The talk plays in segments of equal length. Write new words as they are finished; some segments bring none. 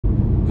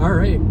All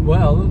right,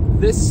 well,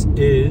 this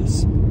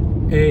is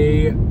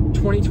a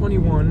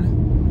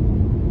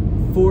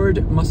 2021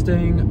 Ford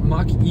Mustang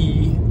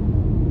Mach-E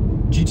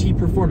GT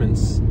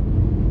Performance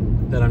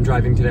that I'm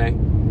driving today.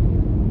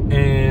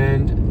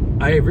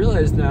 And I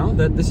realized now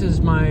that this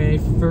is my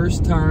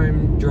first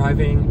time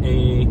driving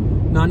a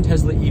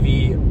non-Tesla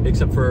EV,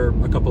 except for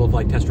a couple of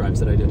test drives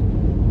that I did.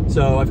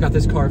 So I've got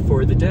this car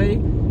for the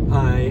day.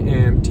 I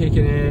am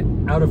taking it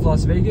out of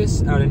Las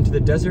Vegas, out into the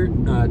desert,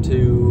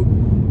 to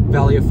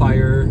Valley of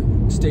Fire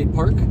State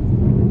Park,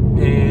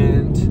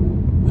 and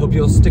hope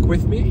you'll stick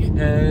with me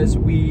as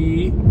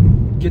we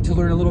get to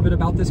learn a little bit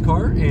about this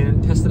car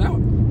and test it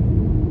out.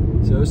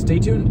 So stay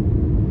tuned.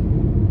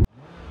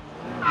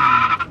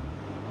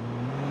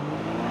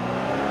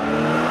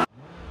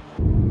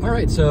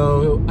 Alright,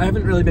 so I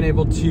haven't really been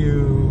able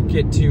to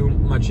get too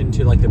much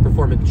into the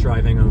performance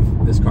driving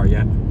of this car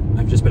yet.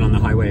 I've just been on the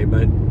highway,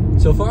 but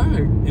so far I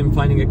am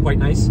finding it quite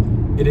nice.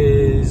 It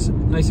is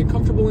nice and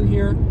comfortable in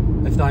here.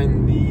 I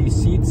find the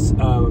seats,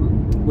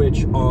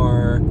 which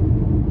are a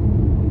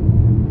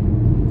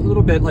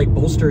little bit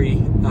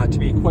bolstery, to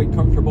be quite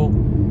comfortable.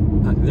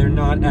 They're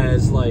not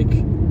as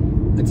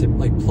I'd say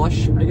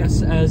plush, I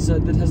guess, as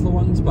the Tesla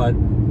ones, but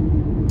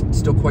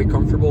still quite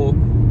comfortable,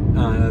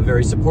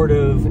 very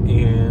supportive,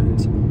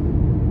 and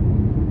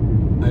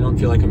I don't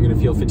feel like I'm going to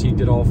feel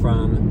fatigued at all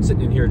from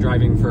sitting in here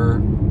driving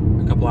for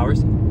a couple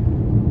hours.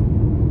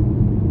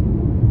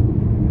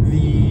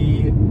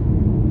 The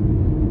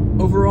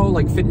overall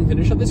fit and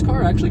finish of this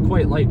car I actually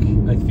quite like.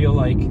 I feel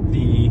like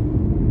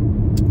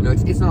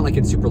it's not like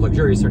it's super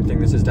luxurious or anything.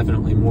 This is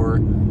definitely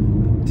more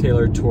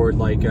tailored toward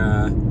I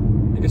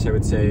guess I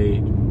would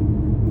say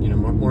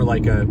more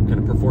like a kind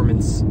of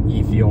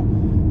performance-y feel.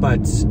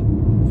 But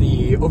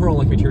the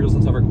overall materials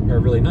and stuff are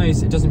really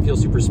nice. It doesn't feel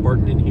super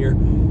Spartan in here.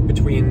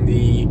 Between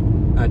the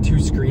two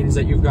screens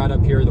that you've got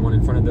up here, the one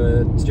in front of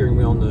the steering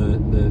wheel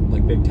and the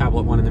big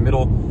tablet one in the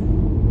middle,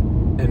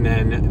 and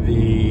then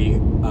the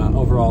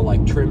overall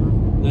trim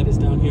that is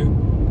down here,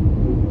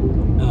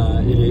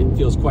 it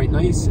feels quite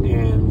nice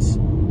and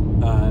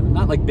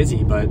not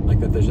busy, but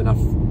that there's enough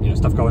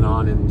stuff going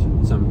on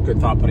and some good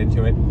thought put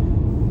into it.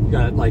 You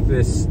got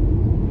this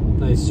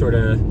nice sort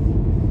of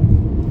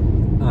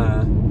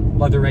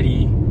leather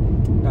ready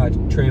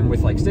trim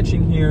with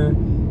stitching here,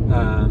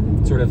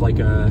 sort of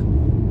a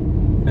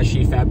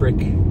meshy fabric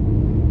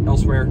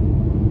elsewhere,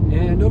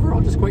 and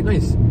overall just quite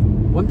nice.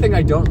 One thing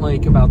I don't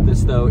like about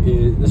this though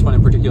is, this one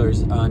in particular,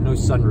 is no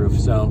sunroof,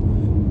 so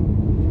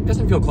it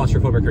doesn't feel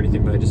claustrophobic or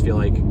anything, but I just feel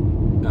like,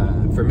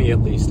 for me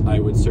at least, I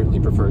would certainly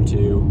prefer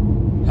to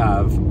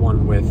have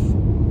one with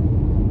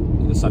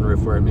the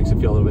sunroof where it makes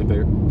it feel a little bit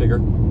bigger.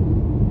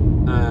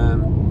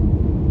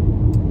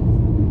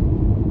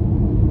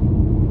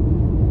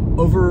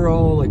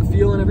 Overall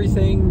feel and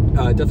everything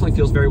definitely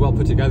feels very well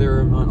put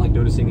together. I'm not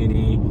noticing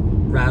any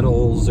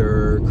rattles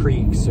or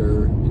creaks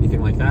or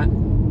anything like that.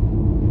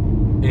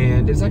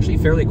 And it's actually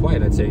fairly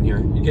quiet, I'd say, in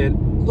here. You get a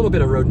little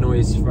bit of road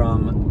noise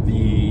from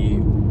the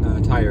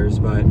tires,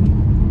 but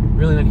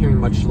really not hearing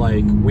much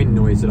wind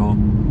noise at all.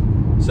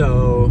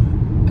 So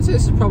I'd say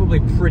this is probably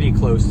pretty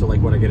close to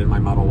what I get in my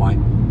Model Y.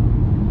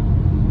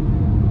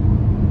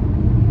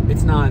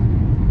 It's not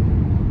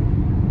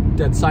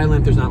dead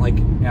silent. There's not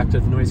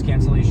active noise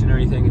cancellation or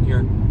anything in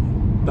here,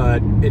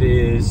 but it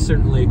is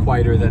certainly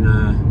quieter than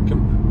a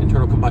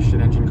internal combustion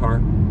engine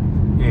car,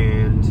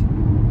 and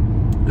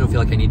I don't feel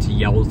like I need to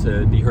yell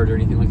to be heard or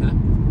anything like that.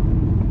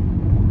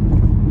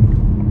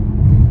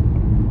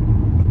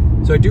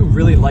 So I do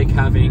really like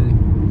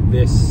having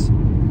this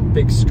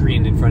big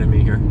screen in front of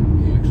me here.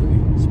 Actually,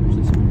 switch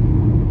this screen.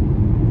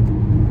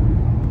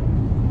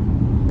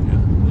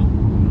 Yeah, no,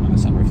 on the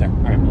sunroof there.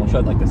 All right, we'll show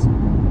it like this.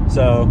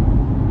 So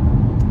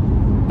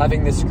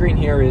having this screen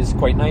here is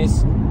quite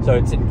nice. So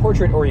it's in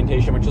portrait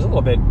orientation, which is a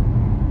little bit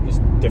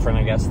just different,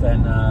 I guess,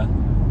 than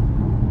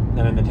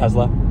in the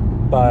Tesla.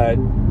 But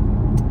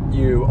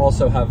you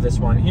also have this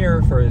one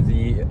here for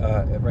the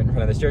right in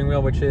front of the steering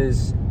wheel, which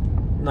is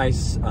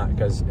nice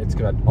because it's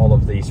got all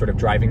of the sort of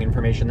driving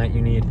information that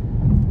you need,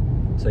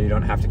 so you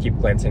don't have to keep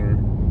glancing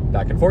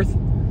back and forth.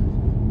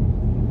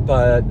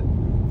 But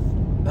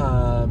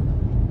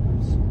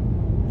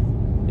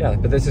yeah,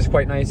 but this is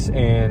quite nice,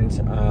 and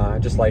I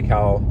just like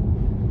how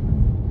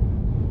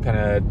kind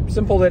of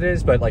simple it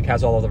is, but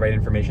has all of the right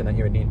information that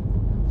you would need.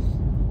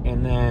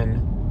 And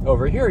then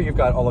over here you've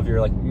got all of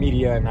your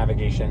media and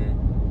navigation,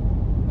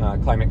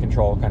 climate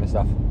control kind of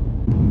stuff.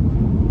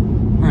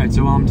 All right,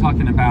 so while I'm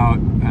talking about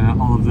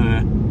all of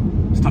the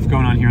stuff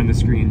going on here on the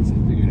screens, I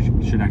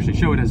think I should actually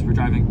show it as we're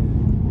driving.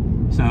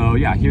 So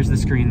yeah, here's the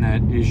screen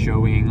that is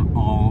showing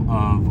all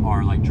of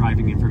our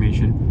driving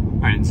information.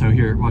 All right, and so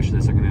here, watch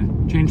this. I'm gonna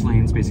change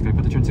lanes. Basically, I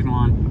put the turn signal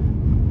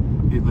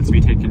on. It lets me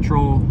take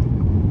control.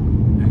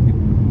 I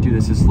can do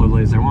this as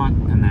slowly as I want,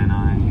 and then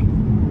I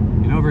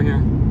get over here,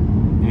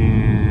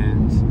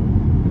 and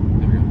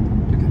there we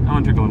go. That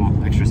one took a little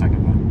extra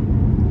second, but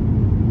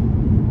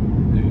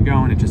there you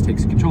go, and it just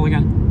takes control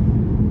again.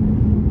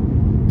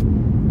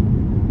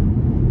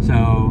 So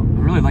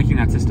I'm really liking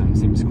that system. It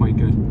seems quite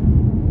good.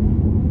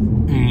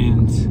 And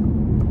And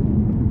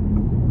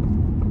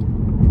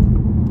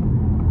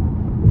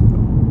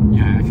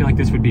yeah, I feel like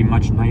this would be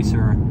much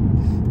nicer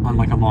on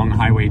like a long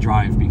highway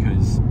drive,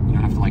 because you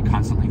don't have to like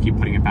constantly keep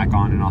putting it back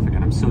on and off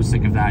again. I'm so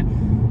sick of that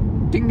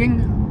ding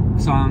ding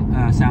sound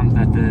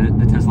that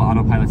the Tesla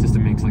autopilot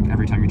system makes like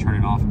every time you turn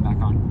it off and back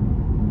on.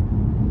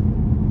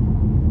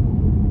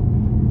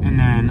 And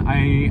then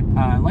I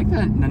like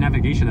the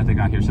navigation that they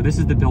got here. So this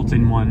is the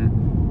built-in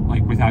one,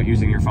 like without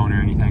using your phone or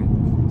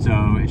anything.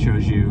 So it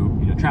shows you,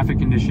 traffic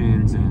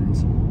conditions and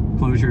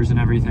closures and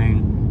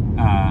everything.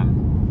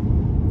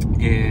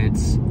 It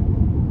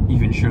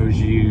even shows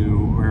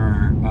you,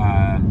 or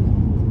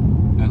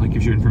like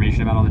gives you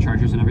information about all the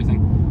chargers and everything.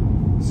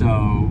 So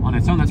on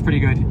its own, that's pretty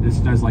good. This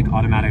does like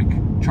automatic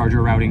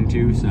charger routing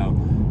too. So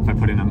if I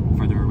put in a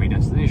further away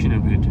destination, it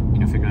would,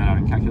 figure that out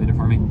and calculate it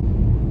for me.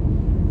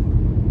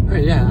 All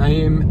right, yeah, I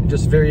am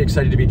just very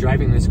excited to be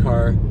driving this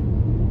car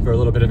for a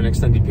little bit of an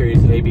extended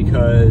period today,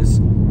 because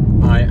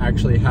I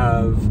actually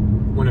have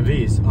one of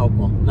these. Oh,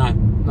 well, not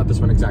this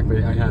one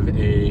exactly. I have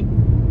a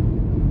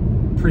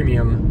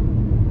premium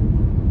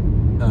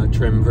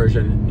trim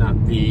version,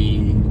 not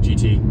the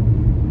GT.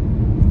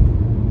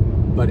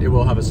 But it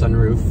will have a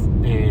sunroof,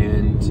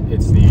 and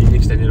it's the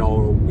extended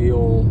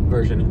all-wheel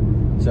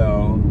version,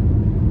 so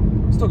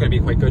it's still going to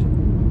be quite good.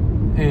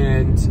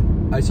 And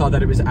I saw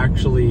that it was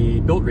actually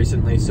built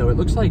recently, so it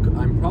looks like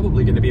I'm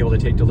probably going to be able to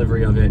take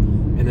delivery of it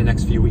in the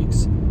next few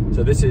weeks.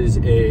 So this is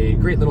a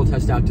great little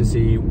test out to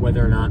see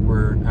whether or not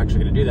we're actually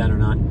going to do that or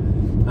not,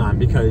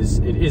 because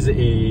it is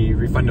a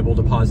refundable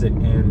deposit,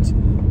 and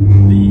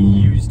the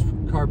used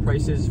car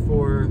prices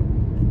for,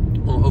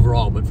 well,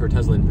 overall, but for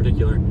Tesla in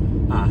particular,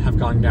 have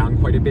gone down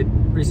quite a bit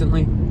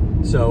recently.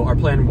 So our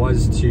plan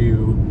was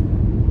to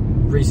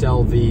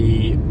resell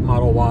the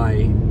Model Y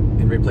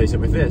and replace it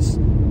with this,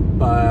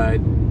 but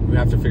we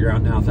have to figure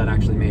out now if that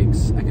actually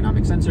makes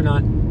economic sense or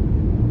not,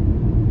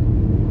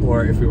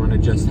 or if we want to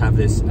just have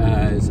this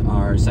as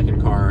our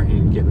second car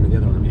and get rid of the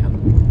other one that we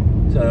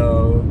have.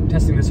 So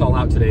testing this all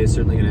out today is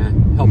certainly going to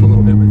help a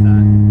little bit with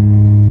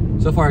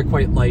that. So far I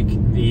quite like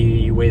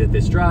the way that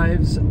this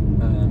drives.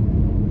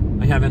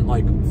 I haven't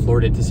like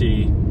floored it to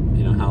see,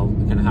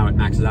 how it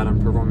maxes out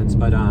on performance,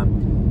 but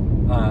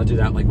I'll do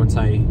that like once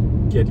I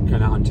get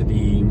kind of onto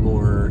the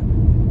more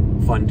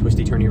fun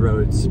twisty turny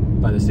roads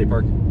by the state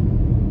park.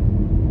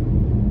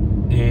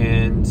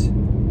 And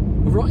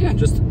overall, yeah,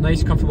 just a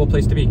nice, comfortable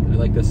place to be. I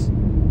like this. I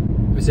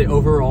would say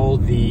overall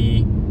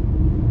the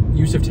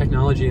use of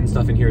technology and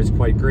stuff in here is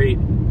quite great.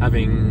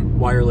 Having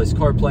wireless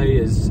CarPlay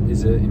is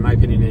in my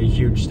opinion, a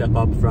huge step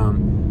up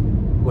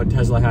from what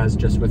Tesla has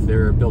just with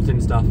their built-in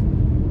stuff.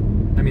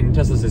 I mean,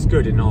 Tesla's is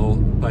good and all,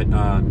 but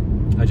I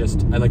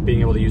like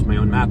being able to use my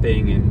own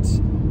mapping and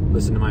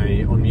listen to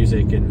my own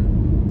music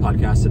and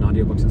podcasts and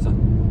audiobooks and stuff.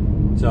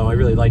 So I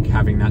really like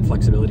having that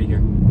flexibility here.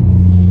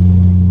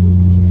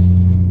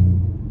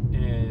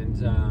 And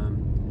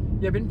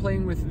yeah, I've been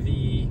playing with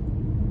the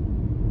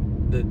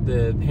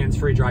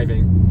hands-free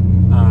driving,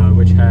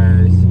 which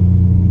has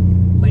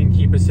lane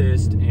keep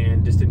assist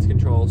and distance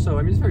control. So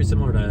I mean, it's very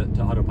similar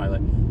to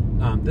autopilot.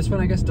 This one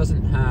I guess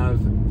doesn't have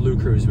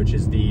BlueCruise, which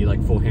is the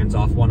like full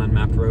hands-off one on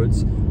mapped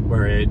roads,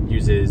 where it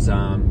uses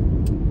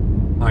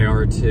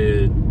IR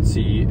to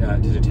see to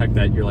detect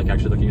that you're like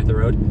actually looking at the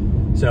road.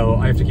 So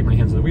I have to keep my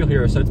hands on the wheel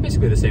here. So it's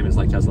basically the same as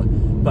like Tesla,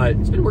 but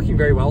it's been working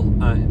very well.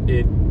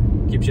 It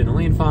keeps you in the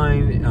lane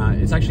fine.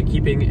 It's actually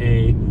keeping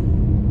a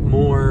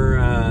more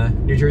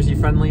New Jersey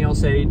friendly, I'll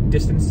say,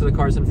 distance to the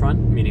cars in front,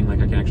 meaning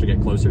like I can actually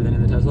get closer than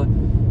in the Tesla,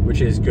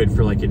 which is good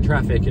for like in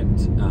traffic and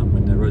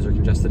when the roads are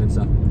congested and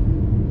stuff.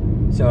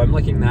 So I'm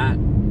liking that.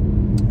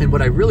 And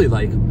what I really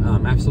like,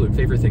 absolute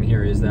favorite thing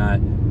here, is that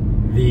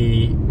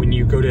when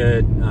you go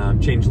to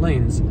change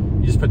lanes,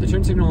 you just put the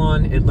turn signal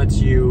on. It lets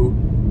you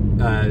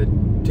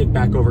take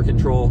back over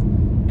control,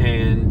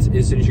 and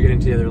as soon as you get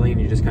into the other lane,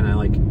 you just kind of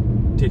like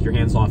take your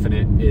hands off, and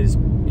it is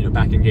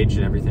back engaged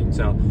and everything.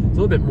 So it's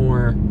a little bit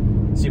more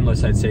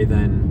seamless, I'd say,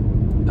 than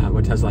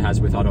what Tesla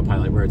has with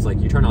autopilot, where it's like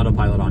you turn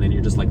autopilot on and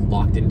you're just like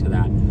locked into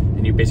that,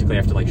 and you basically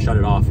have to like shut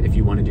it off if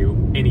you want to do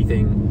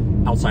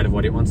anything outside of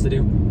what it wants to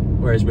do.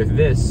 Whereas with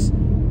this,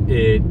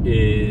 it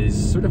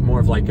is sort of more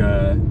of like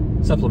a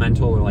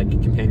supplemental or like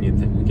companion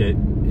thing. Like it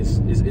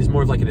is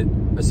more of like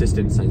an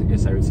assistance, I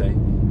guess I would say,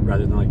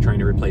 rather than like trying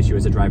to replace you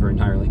as a driver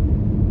entirely.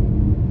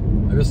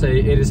 I will say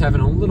it is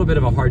having a little bit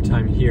of a hard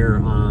time here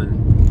on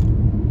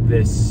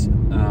this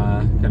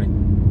kind of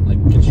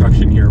like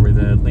construction here, where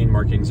the lane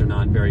markings are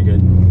not very good.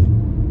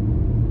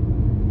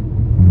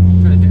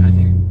 I'm trying to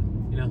think,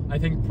 I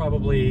think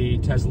probably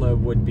Tesla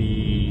would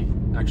be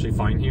actually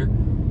fine here.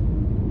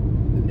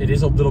 It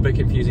is a little bit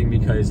confusing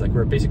because like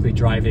we're basically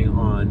driving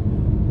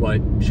on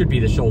what should be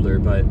the shoulder,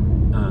 but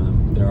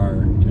there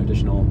are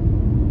additional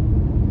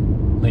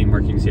lane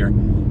markings here.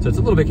 So it's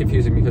a little bit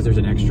confusing because there's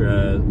an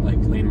extra like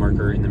lane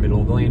marker in the middle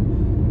of the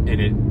lane,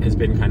 and it has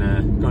been kind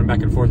of going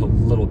back and forth a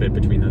little bit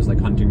between those, like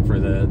hunting for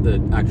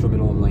the actual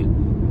middle of the lane.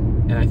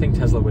 And I think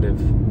Tesla would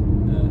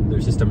have, their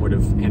system would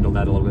have handled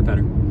that a little bit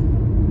better.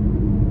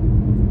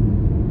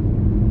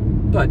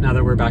 But now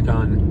that we're back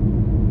on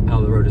how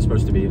the road is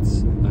supposed to be,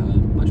 it's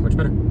much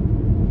better.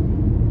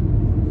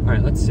 All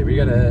right, let's see. We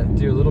gotta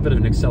do a little bit of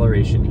an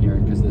acceleration here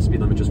because the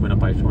speed limit just went up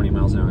by 20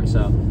 miles an hour.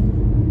 So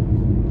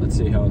let's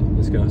see how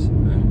this goes. All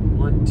right,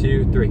 1,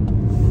 2, 3.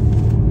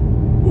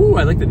 Ooh,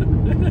 I like the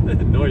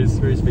noise,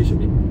 very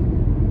spaceshipy.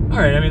 All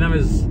right, I mean, that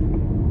was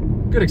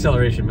good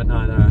acceleration, but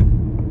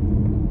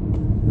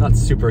not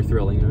super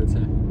thrilling, I would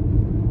say.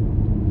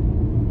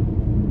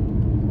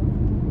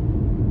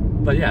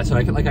 But yeah, so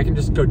I can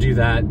just go do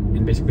that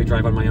and basically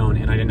drive on my own,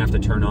 and I didn't have to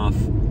turn off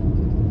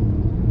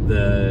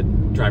the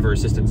driver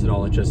assistance at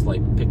all. It just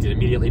like picked it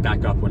immediately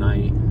back up when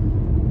I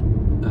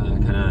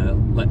kind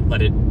of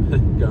let it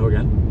go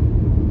again.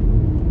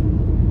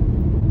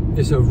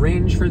 Okay, so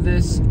range for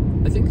this,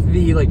 I think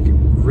the like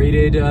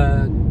rated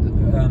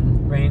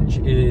range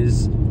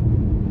is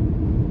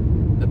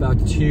about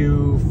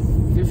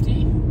 250,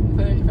 if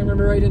I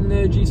remember right, in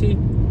the GT.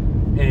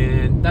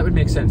 And that would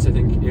make sense. I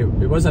think it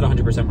was at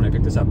 100% when I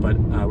picked this up, but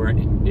we're at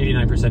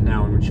 89%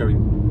 now, and we're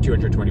showing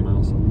 220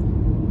 miles.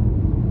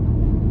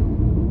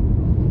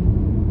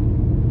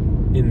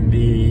 In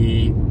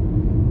the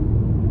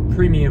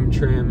premium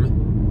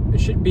trim,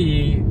 it should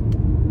be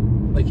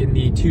like in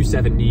the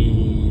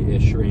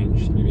 270-ish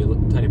range, maybe a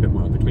tiny bit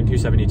more, between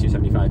 270 and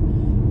 275.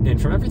 And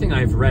from everything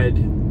I've read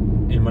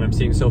and what I'm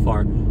seeing so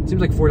far, it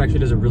seems like Ford actually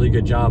does a really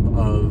good job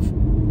of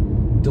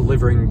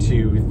delivering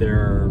to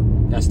their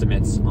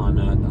estimates on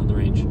the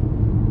range,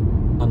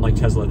 unlike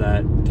Tesla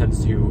that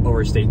tends to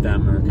overstate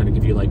them or kind of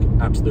give you like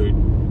absolute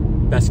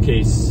best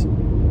case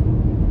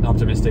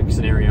optimistic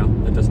scenario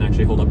that doesn't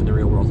actually hold up in the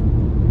real world.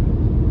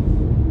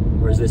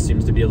 Whereas this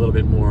seems to be a little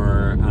bit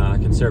more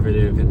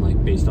conservative and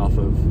like based off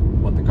of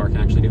what the car can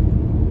actually do.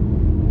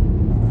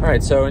 All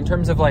right, so in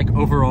terms of like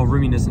overall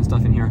roominess and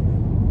stuff in here,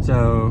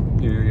 so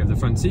you have the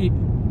front seat,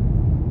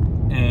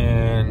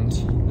 and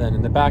then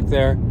in the back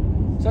there.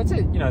 So that's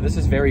it. You know, this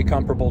is very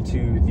comparable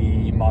to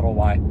the Model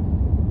Y.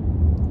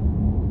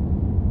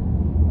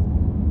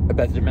 I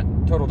bet the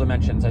total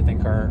dimensions, I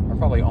think, are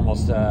probably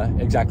almost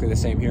exactly the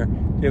same here.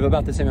 You have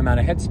about the same amount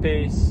of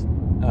headspace,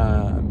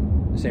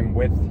 same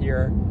width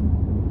here.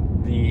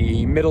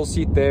 The middle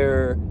seat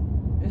there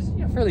is,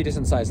 you know, fairly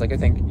decent size. Like, I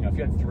think, you know, if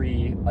you had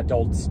 3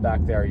 adults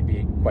back there, you'd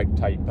be quite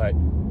tight. But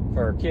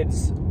for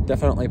kids,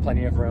 definitely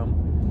plenty of room.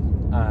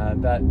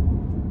 That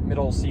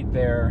middle seat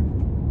there,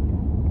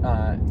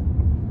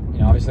 you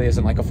know, obviously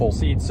isn't like a full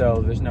seat,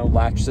 so there's no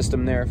latch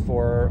system there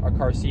for a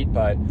car seat,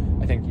 but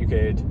I think you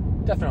could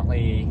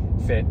definitely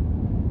fit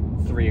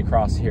 3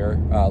 across here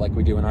like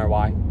we do in our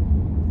Y,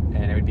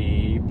 and it would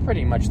be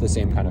pretty much the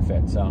same kind of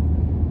fit, so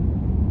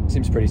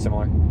seems pretty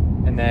similar.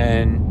 And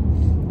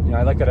then, you know,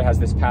 I like that it has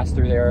this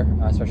pass-through there,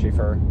 especially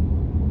for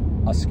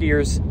us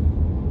skiers,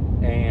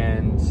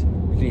 and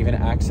we can even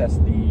access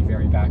the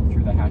very back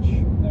through the hatch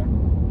there.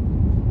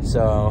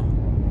 So,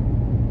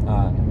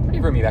 pretty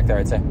roomy back there,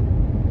 I'd say.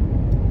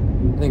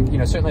 I think, you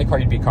know, certainly a car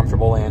you'd be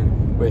comfortable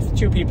in with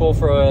 2 people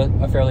for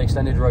a fairly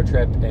extended road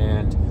trip,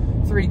 and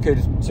 3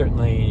 could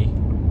certainly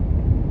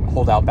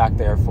hold out back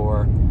there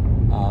for,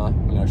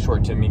 you know,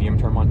 short to medium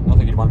term one. I don't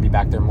think you'd want to be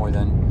back there more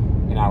than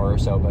an hour or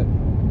so, but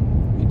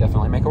you could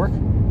definitely make it work.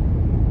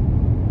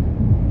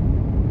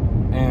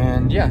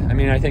 And yeah, I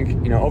mean, I think,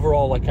 you know,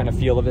 overall, like, kind of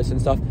feel of this and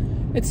stuff,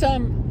 it's,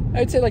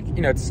 I'd say, like,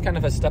 you know, it's kind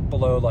of a step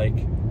below,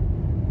 like,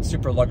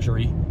 super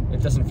luxury.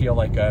 It doesn't feel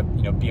like a,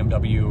 you know,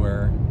 BMW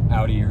or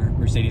Audi or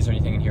Mercedes or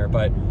anything in here,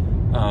 but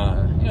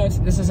you know,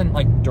 this isn't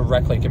like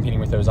directly competing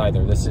with those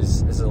either. This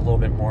is a little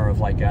bit more of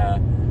like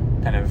a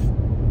kind of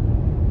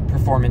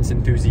performance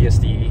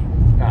enthusiast-y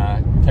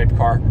type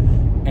car,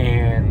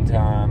 and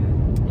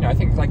you know, I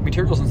think like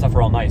materials and stuff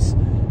are all nice.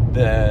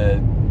 The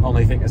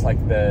only thing is like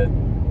you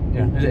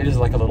know, it is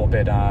like a little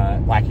bit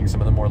lacking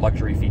some of the more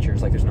luxury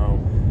features. Like there's no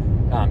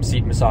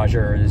seat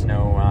massager, there's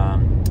no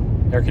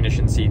air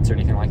conditioned seats or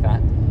anything like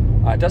that.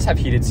 It does have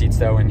heated seats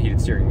though, and heated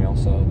steering wheel,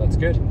 so that's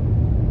good.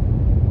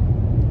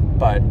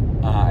 But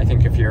I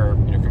think if you're,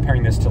 you know,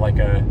 comparing this to like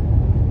a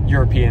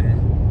European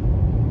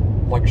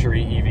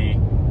luxury EV,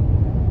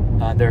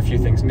 there are a few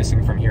things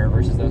missing from here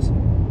versus those. All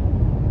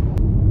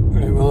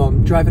right, well,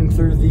 I'm driving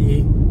through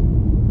the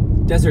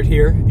desert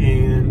here,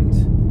 and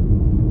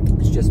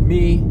it's just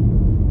me,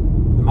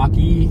 the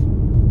Mach-E,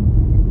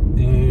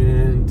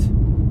 and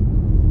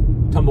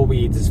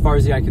tumbleweeds as far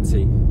as the eye can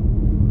see.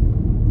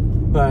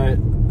 But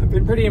I've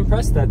been pretty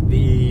impressed that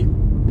the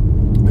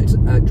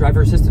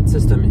driver assistance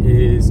system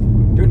is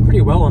doing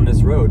pretty well on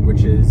this road,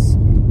 which is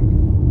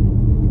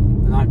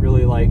not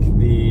really like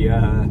the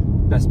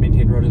best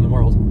maintained road in the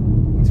world.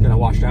 It's kind of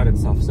washed out and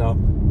stuff, so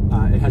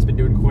it has been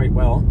doing quite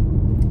well.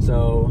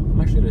 So I'm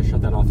actually going to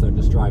shut that off though and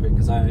just drive it,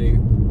 because I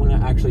want to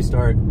actually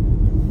start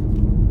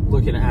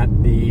looking at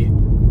the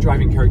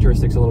driving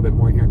characteristics a little bit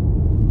more here.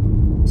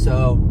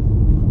 So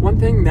one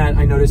thing that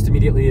I noticed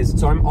immediately is,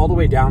 so I'm all the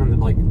way down in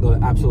like the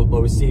absolute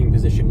lowest seating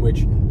position,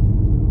 which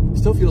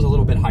still feels a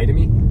little bit high to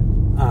me.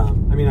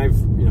 I mean, I've,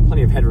 you know,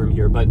 plenty of headroom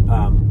here, but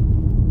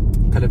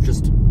kind of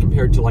just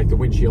compared to like the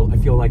windshield, I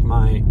feel like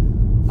my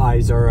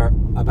eyes are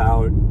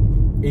about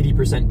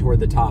 80% toward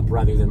the top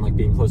rather than like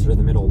being closer to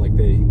the middle like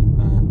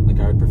like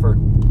I would prefer.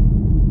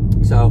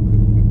 So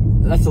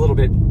that's a little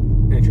bit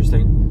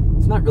interesting.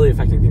 It's not really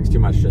affecting things too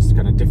much, just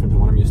kind of different than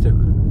what I'm used to.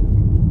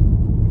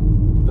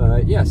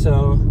 But yeah,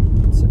 so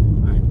let's see.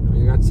 All right,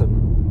 we got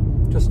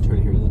some just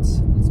turn here.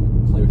 Let's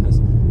play with this.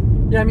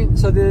 Yeah, I mean,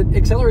 so the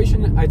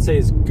acceleration I'd say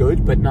is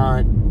good, but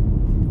not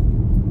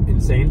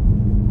insane.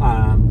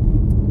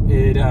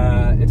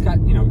 It's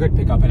got, you know, good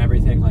pickup and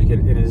everything. Like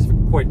it is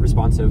quite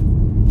responsive.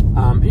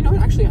 You know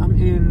what? Actually, I'm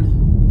in.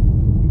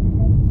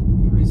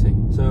 Let me see.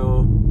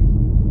 So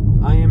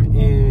I am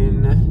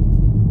in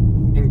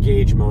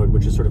engage mode,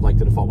 which is sort of like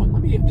the default one.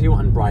 Let me do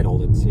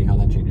unbridled and see how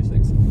that changes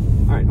things.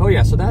 All right. Oh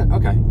yeah. So that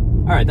okay.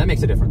 All right. That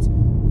makes a difference.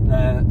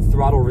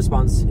 Throttle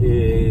response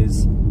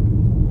is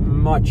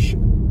much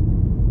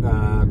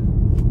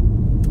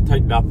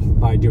tightened up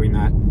by doing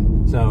that.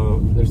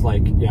 So there's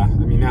like, yeah.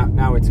 I mean,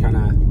 now it's kind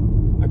of.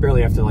 I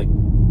barely have to like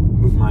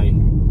move my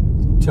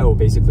toe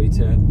basically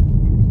to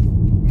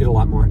get a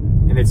lot more.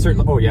 And it's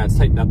certainly, oh yeah, it's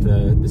tightened up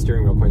the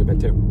steering wheel quite a bit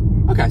too.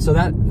 Okay, so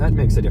that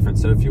makes a difference.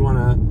 So if you want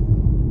to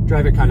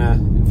drive it kind of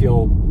and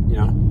feel, you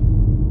know,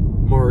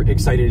 more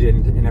excited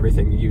and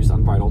everything, you use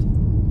unbridled.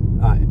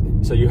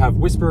 So you have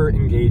whisper,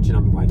 engage, and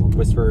unbridled.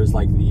 Whisper is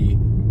like the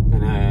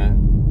kind of,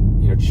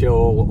 you know,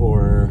 chill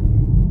or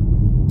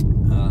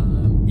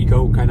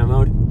eco kind of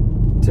mode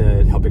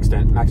to help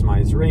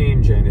maximize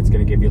range, and it's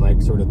going to give you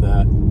like sort of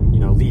the, you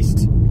know,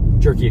 least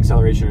jerky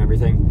acceleration and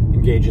everything.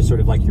 Engage is sort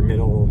of like your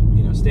middle,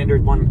 you know,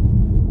 standard one,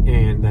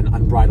 and then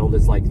unbridled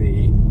is like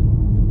the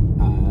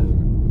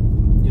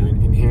you know,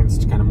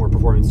 enhanced kind of more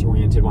performance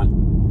oriented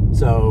one.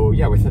 So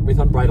yeah, with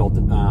unbridled,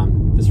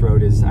 this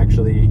road is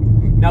actually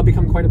now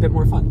become quite a bit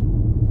more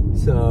fun.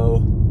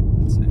 So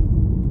let's see,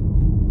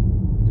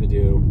 I'm gonna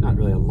do not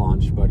really a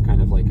launch, but kind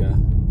of like a,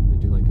 I'm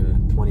gonna do like a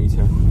 20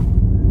 to.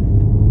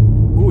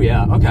 Oh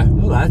yeah, okay.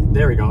 Oh,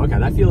 there we go. Okay,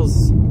 that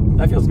feels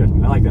good.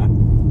 I like that.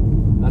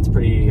 That's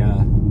pretty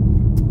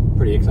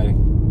exciting.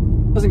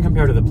 Doesn't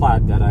compare to the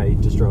Plaid that I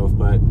just drove,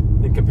 but I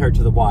think compared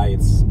to the Y,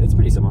 it's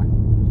pretty similar.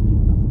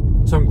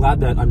 So I'm glad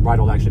that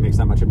unbridled actually makes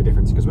that much of a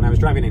difference, because when I was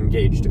driving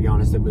Engage, to be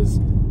honest, it was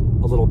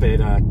a little bit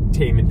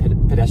tame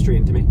and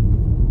pedestrian to me.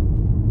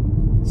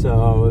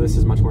 So this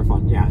is much more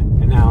fun. Yeah,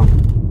 and now,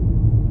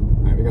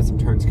 all right, we got some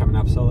turns coming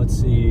up, so let's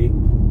see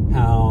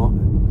how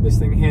this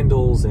thing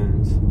handles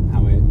and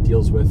how it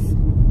deals with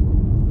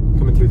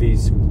coming through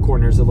these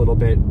corners a little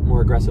bit more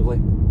aggressively.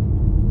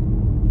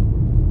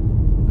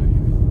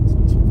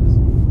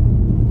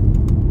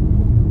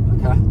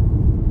 Okay. I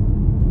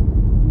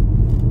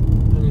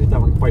didn't hit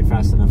that one quite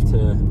fast enough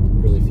to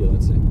really feel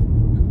it. See,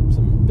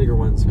 some bigger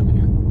ones coming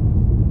here.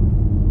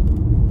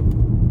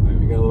 All right,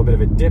 we got a little bit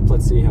of a dip.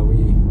 Let's see how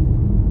we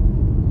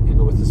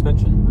handle with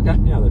suspension. Okay,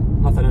 yeah,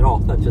 nothing at all.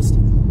 That just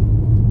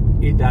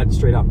eat that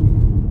straight up.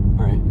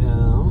 All right,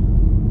 now,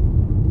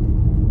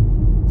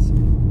 let's see.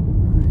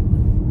 All right,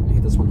 I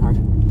hit this one hard.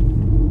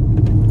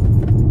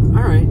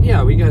 All right,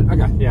 yeah, we got,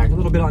 okay, yeah, a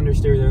little bit of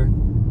understeer there.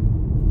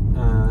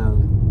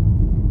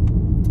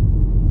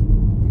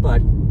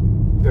 But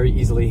very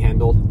easily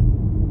handled.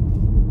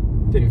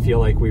 Didn't feel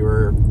like we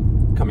were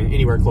coming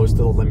anywhere close to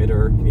the limit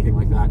or anything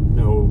like that.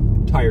 No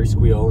tire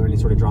squeal or any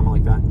sort of drama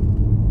like that.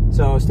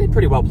 So stayed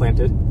pretty well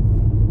planted.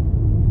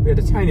 We had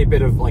a tiny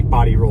bit of like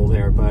body roll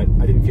there, but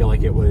I didn't feel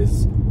like it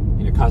was,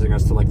 you know, causing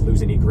us to like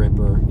lose any grip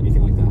or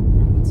anything like that.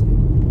 Right, let's see.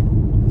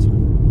 This one.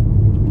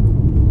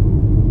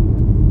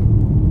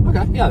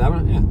 Okay, yeah, that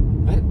one, yeah.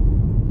 I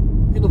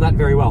handled that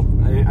very well.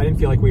 I didn't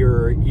feel like we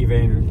were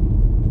even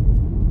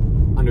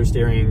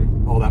understeering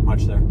all that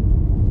much there.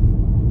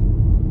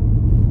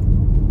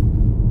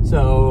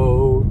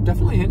 So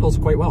definitely handles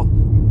quite well.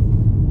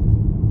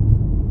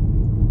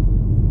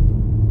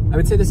 I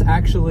would say this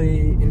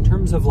actually, in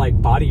terms of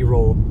like body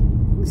roll,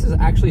 this is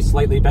actually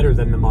slightly better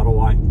than the Model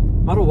Y.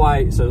 Model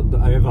Y, so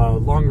I have a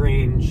long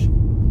range,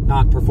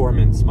 not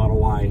performance Model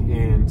Y,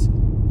 and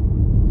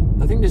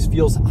the thing just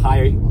feels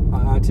high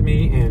to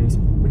me, and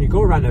when you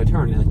go around a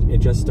turn, it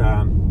just, you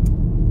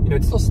know,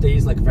 it still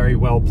stays like very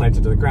well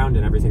planted to the ground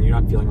and everything. You're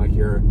not feeling like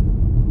you're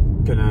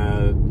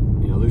gonna,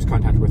 you know, lose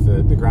contact with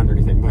the ground or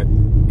anything, but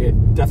it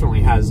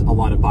definitely has a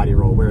lot of body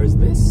roll, whereas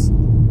this,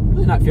 I'm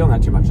really not feeling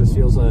that too much. This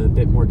feels a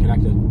bit more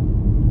connected.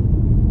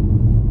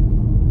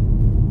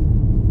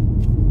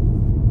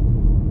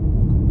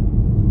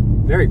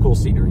 Very cool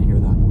scenery here,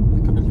 though,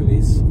 coming through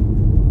these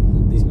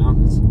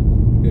mountains.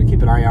 Gonna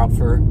keep an eye out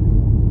for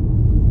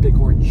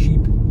bighorn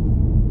sheep.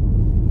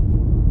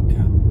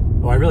 Yeah.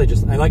 Oh, I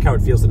like how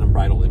it feels in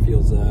unbridled. It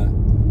feels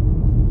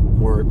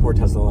more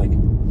Tesla-like.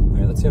 All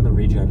right, let's see on the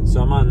regen.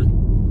 So I'm on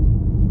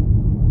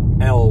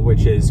L,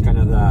 which is kind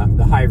of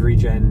the high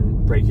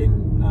regen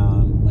braking,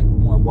 like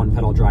more one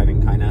pedal driving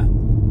kind of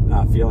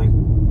feeling.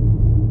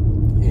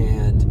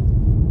 And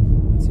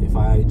let's see if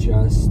I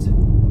just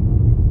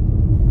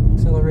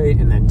accelerate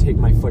and then take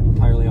my foot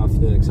entirely off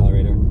the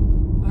accelerator.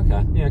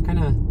 Okay, yeah, kind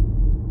of.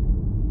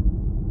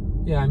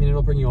 Yeah, I mean,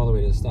 it'll bring you all the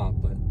way to the stop,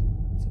 but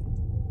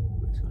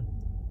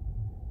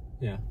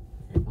yeah.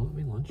 Okay, well, let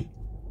me launch.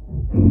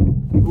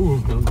 Ooh,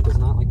 no, it does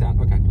not like that.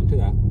 Okay, don't do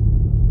that.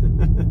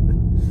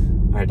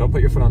 All right, don't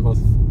put your foot on both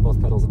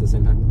pedals at the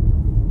same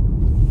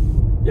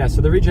time. Yeah,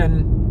 so the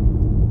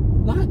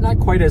Regen, not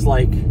quite as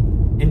like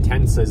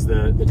intense as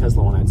the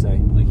Tesla one, I'd say.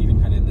 Like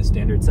even kind of in the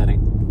standard setting.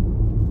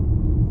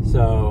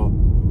 So,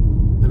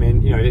 I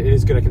mean, you know, it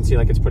is good. I can see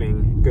like it's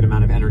putting a good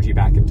amount of energy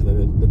back into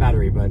the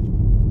battery, but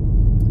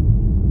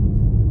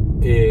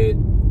it,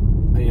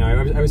 you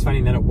know, I was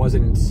finding that it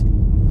wasn't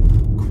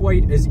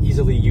quite as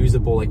easily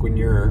usable like when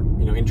you're,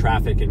 you know, in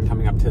traffic and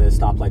coming up to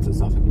stoplights and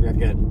stuff. You have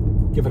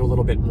to give it a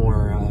little bit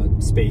more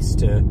space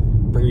to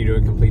bring you to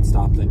a complete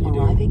stop than you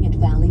do arriving at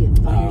Valley of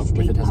Fire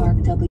State Park.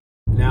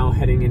 Now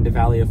heading into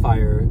Valley of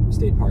Fire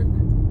State Park,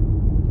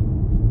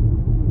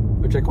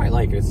 which I quite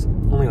like. It's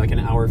only like an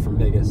hour from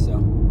Vegas, so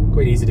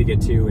quite easy to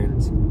get to.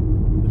 And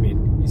I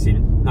mean, you see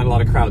not a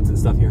lot of crowds and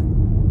stuff here.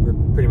 We're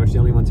pretty much the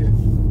only ones here.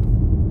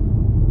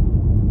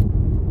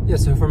 Yeah,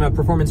 so from a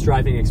performance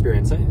driving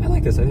experience, I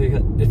like this. I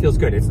think it feels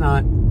good. It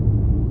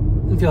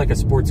doesn't feel like a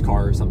sports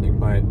car or something,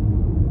 but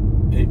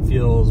it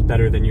feels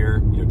better than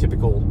your, you know,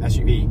 typical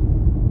SUV.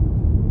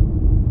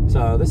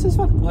 So this is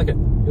fun. I like it.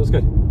 Feels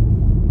good.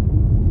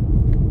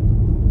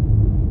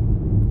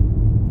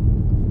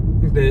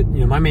 I think that,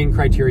 you know, my main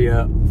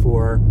criteria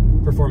for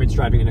performance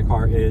driving in a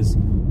car is,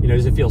 you know,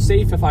 does it feel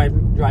safe if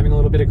I'm driving a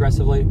little bit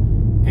aggressively?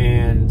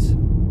 And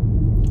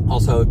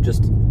also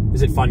just,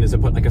 is it fun? Does it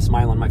put like a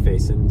smile on my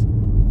face? And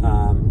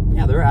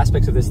yeah, there are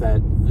aspects of this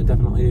that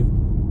definitely do.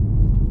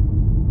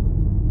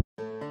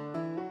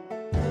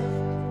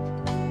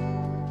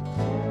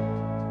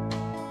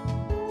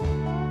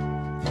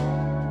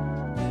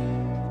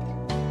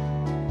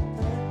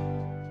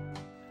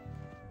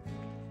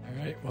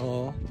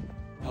 Well,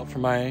 out for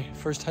my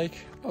first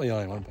hike, probably the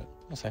only one, but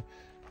we'll say,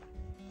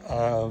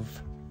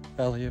 of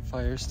Valley of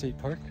Fire State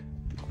Park.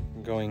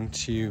 I'm going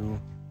to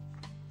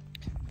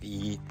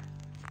the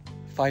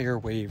Fire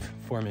Wave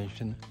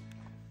Formation,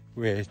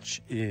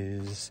 which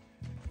is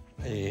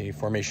a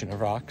formation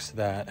of rocks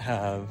that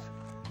have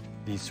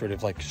these sort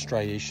of like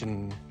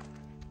striation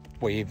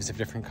waves of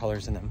different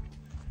colors in them.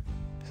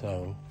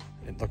 So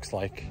it looks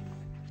like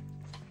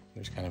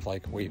there's kind of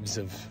like waves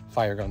of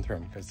fire going through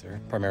them because they're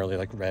primarily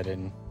like red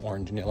and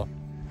orange and yellow.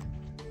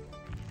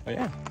 But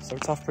yeah,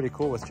 starts off pretty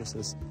cool with just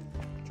this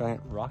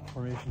giant rock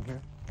formation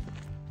here.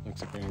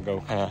 Looks like we're gonna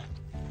go kind of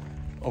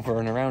over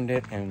and around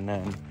it, and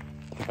then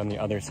I think on the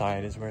other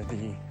side is where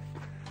the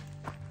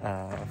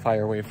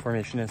fire wave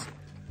formation is.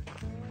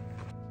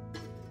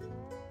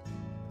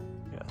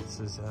 Yeah, this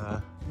is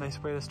a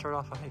nice way to start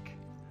off a hike.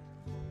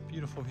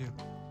 Beautiful view.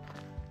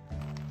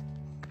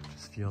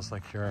 Just feels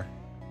like you're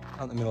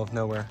out in the middle of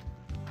nowhere.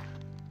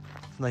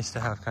 It's nice to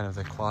have kind of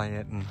the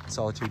quiet and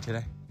solitude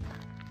today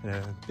in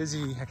a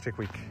busy, hectic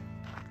week.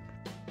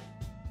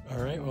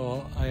 All right,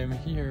 well, I am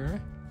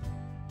here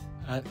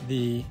at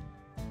the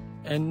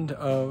end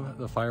of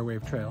the Fire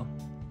Wave Trail,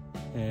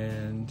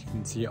 and you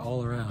can see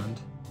all around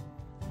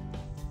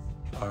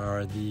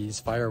are these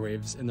fire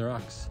waves in the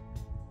rocks.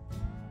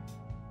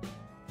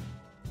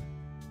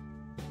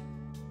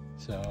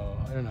 So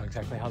I don't know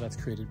exactly how that's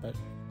created, but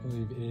I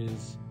believe it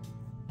is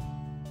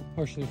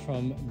partially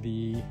from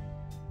the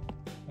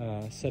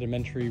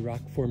sedimentary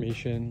rock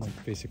formation,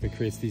 like basically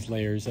creates these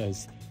layers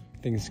as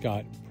things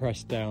got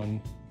pressed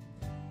down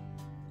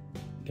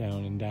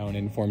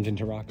and formed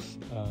into rocks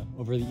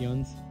over the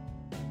eons,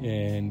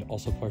 and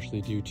also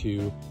partially due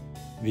to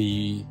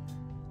the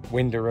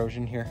wind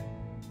erosion here,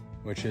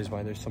 which is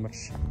why there's so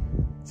much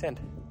sand.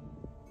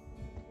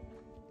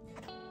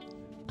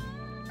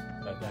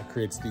 But that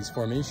creates these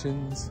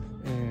formations,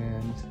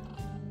 and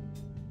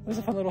it was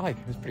a fun little hike.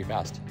 It was pretty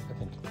fast, I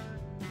think.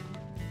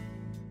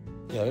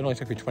 Yeah, it only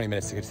took me 20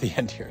 minutes to get to the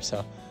end here,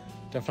 so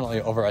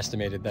definitely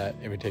overestimated that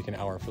it would take an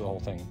hour for the whole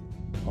thing,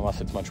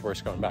 unless it's much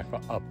worse going back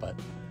up, but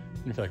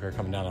I didn't feel like we were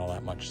coming down all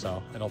that much,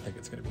 so I don't think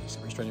it's going to be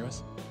super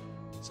strenuous.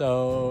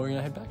 So we're going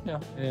to head back now,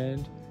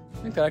 and I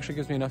think that actually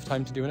gives me enough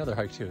time to do another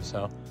hike too,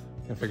 so I'm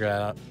going to figure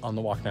that out on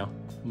the walk now.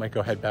 I might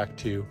go head back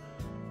to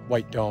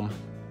White Dome,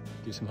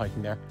 do some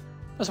hiking there.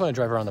 I just want to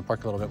drive around the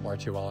park a little bit more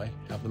too while I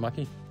have the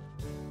Mach-E.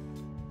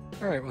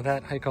 All right, well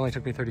that hike only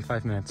took me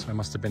 35 minutes, so I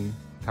must have been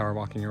power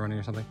walking or running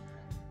or something.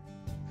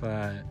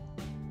 But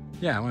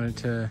yeah, I wanted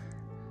to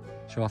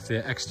show off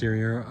the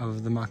exterior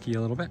of the Mach-E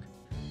a little bit.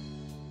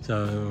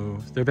 So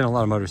there have been a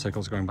lot of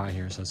motorcycles going by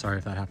here, so sorry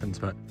if that happens,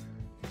 but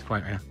it's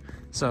quiet right now.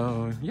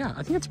 So yeah,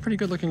 I think it's a pretty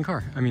good looking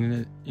car. I mean,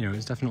 it, you know,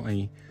 it's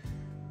definitely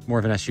more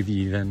of an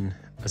SUV than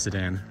a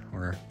sedan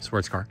or a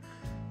sports car.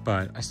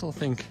 But I still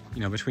think, you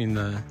know, between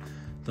the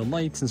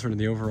lights and sort of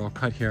the overall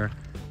cut here,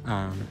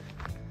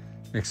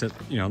 makes it,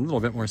 you know, a little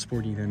bit more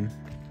sporty than,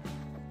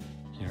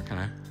 you know,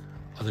 kind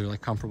of other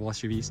like comparable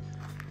SUVs.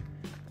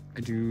 I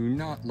do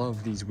not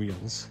love these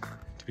wheels,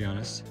 to be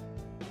honest,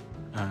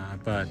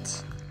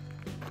 but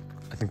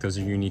I think those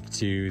are unique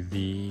to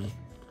the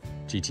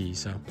GT,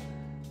 so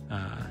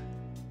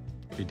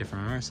be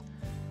different on ours.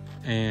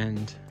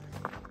 And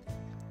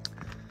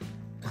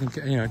I think,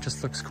 you know, it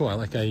just looks cool. I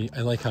like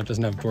how it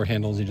doesn't have door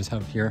handles, you just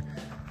have here.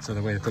 So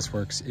the way that this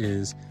works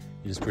is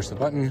you just push the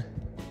button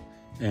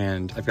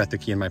and I've got the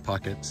key in my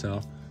pocket,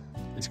 so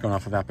it's going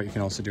off of that, but you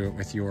can also do it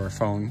with your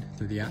phone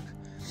through the app.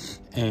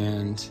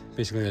 And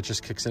basically that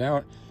just kicks it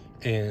out,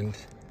 and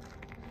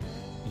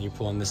you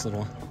pull on this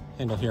little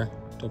handle here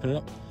to open it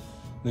up.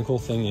 And the cool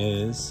thing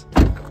is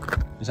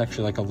there's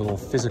actually like a little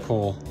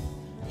physical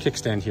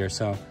kickstand here,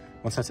 so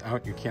once that's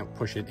out, you can't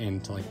push it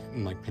in to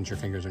like pinch your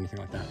fingers or anything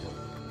like that.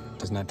 It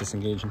does not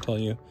disengage until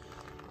you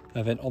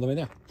have it all the way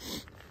there.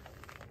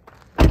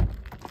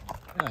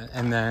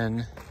 And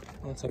then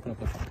let's open up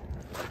the phone.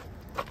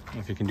 I don't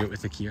know if you can do it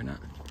with the key or not.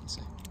 Let's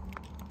see.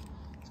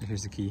 So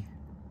here's the key.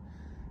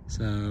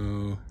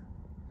 So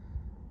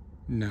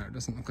no, it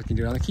doesn't look like you can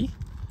do it on the key.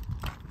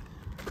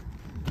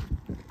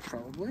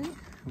 Probably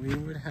we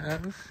would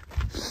have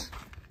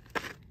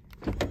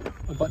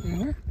a button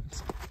here.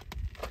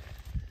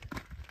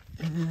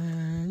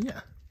 Yeah,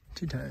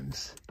 2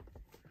 times.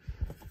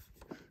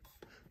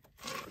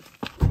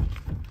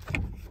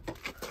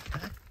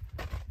 Okay.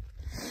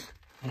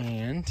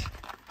 And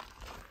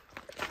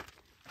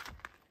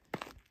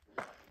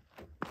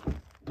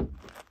there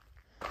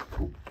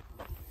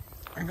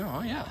we go.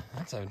 Oh yeah,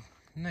 that's a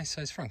nice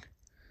size frunk.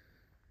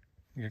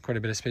 You got quite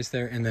a bit of space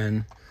there, and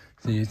then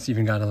see, it's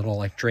even got a little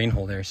like drain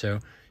hole there, so you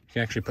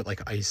can actually put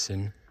like ice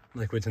and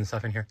liquids and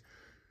stuff in here.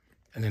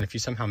 And then if you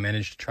somehow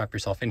manage to trap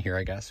yourself in here,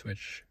 I guess,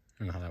 which I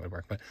don't know how that would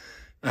work, but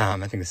I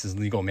think this is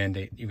legal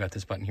mandate. You got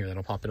this button here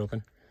that'll pop it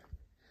open.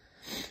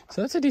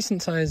 So that's a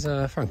decent size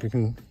frunk. You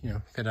can,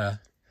 fit a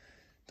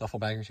duffel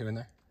bag or 2 in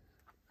there.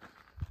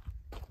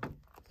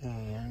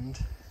 And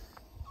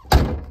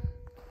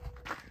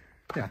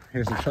yeah,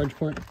 here's the charge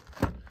port.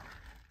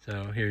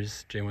 So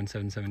here's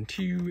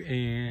J1772,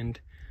 and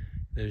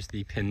there's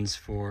the pins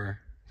for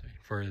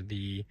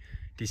the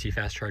DC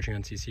fast charging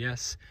on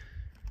CCS.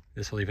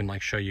 This will even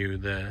like show you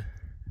the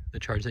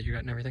charge that you got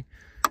and everything.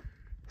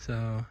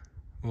 So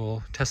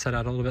we'll test that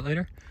out a little bit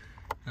later.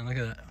 And look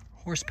at that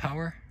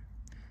horsepower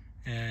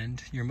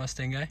and your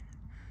Mustang guy.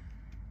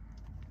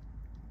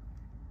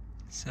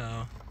 So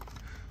a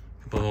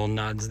couple little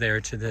nods there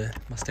to the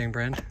Mustang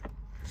brand.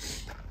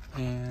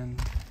 And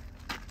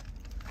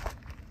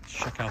let's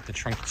check out the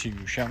trunk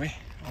too, shall we?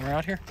 While we're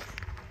out here.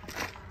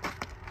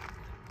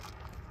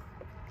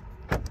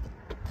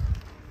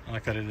 I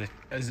like that it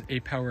is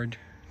a powered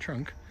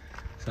trunk.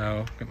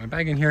 So got my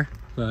bag in here,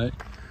 but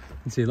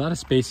you can see a lot of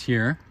space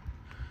here.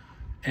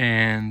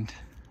 And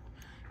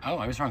oh,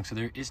 I was wrong. So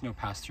there is no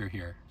pass through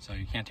here. So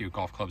you can't do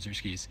golf clubs or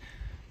skis.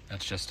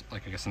 That's just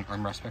like, I guess, an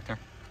armrest back there.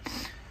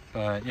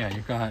 But yeah,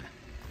 you've got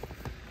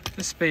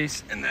this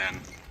space, and then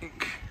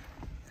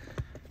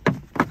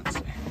let's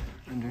see,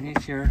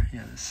 underneath here,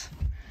 yeah, this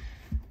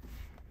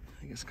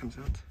I guess comes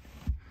out.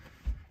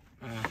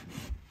 I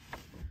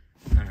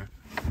don't know.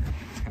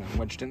 It's kind of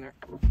wedged in there.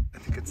 I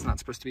think it's not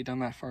supposed to be down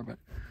that far, but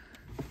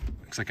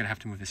looks like I'd have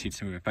to move the seats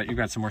to move it. But you've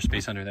got some more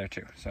space under there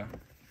too. So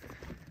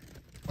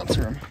lots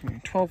of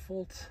room. 12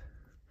 volts.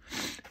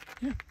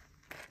 Yeah.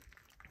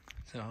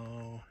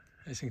 So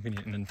I think we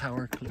need an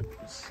power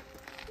close.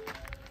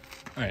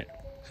 All right.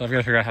 So I've got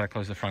to figure out how to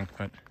close the front,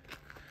 but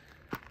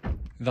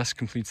thus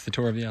completes the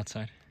tour of the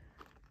outside.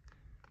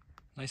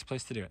 Nice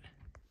place to do it.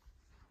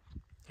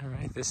 All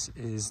right. This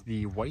is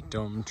the White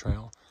Dome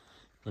Trail,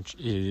 which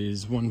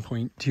is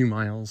 1.2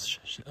 miles.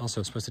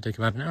 Also supposed to take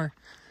about an hour.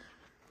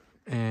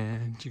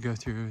 And you go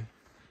through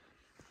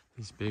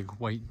these big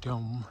white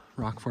dome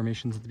rock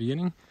formations at the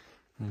beginning.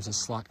 And there's a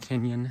slot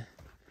canyon,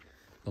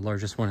 the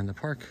largest one in the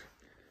park,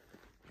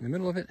 in the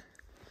middle of it.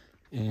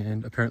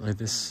 And apparently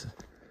this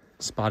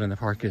spot in the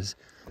park is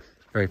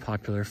very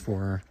popular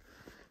for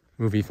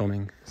movie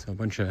filming. So a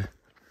bunch of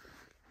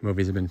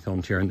movies have been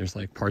filmed here, and there's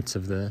like parts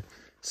of the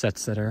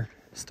sets that are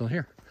still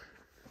here.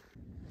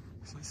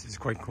 So this is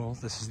quite cool.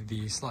 This is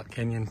the slot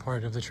canyon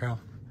part of the trail.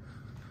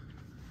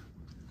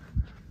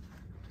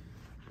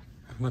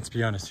 Let's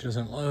be honest, who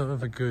doesn't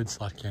love a good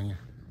slot canyon?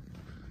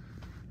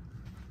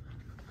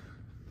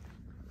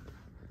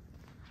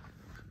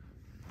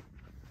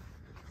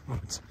 Oh,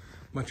 it's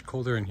much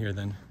colder in here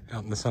than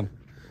out in the sun.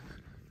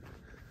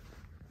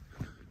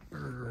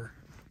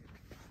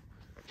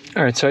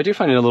 All right, so I do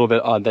find it a little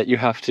bit odd that you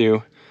have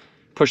to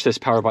push this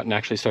power button to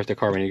actually start the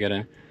car when you get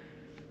in.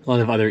 A lot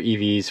of other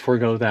EVs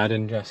forego that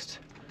and just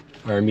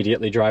are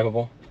immediately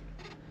drivable.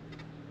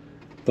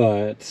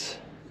 But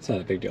it's not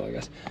a big deal, I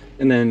guess.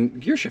 And then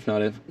gear shift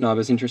knob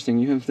is interesting.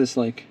 You have this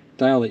like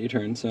dial that you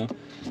turn, so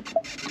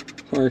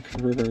park,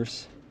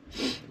 reverse,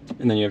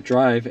 and then you have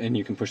drive, and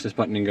you can push this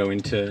button and go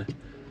into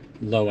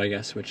low, I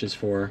guess, which is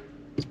for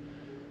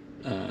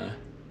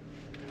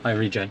high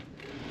regen.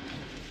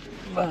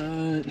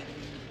 But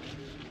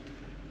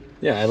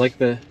yeah, I like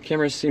the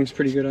camera. Seems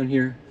pretty good on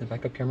here, the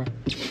backup camera.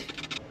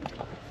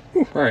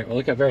 Whew, all right, well,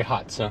 it got very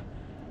hot, so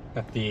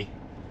got the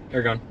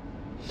air gun.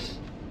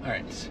 All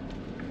right,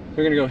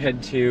 we're gonna go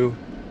head to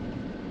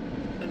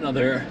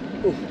another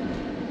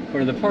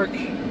part of the park,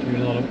 do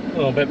a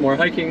little bit more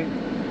hiking,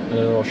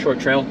 another little short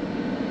trail,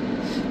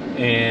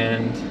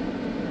 and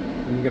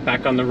we'll get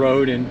back on the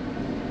road and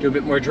do a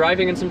bit more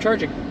driving and some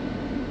charging.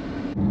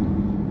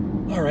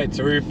 All right,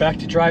 so we're back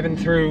to driving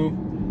through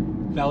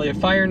Valley of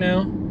Fire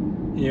now,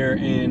 here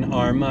in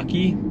our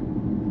Mach-E,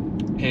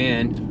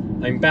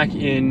 and I'm back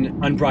in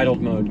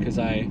unbridled mode because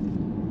I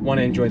want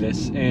to enjoy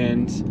this,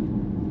 and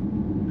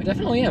I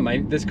definitely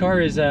am. This car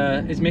is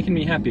making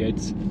me happy.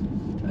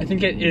 I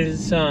think it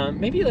is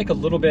maybe like a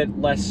little bit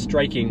less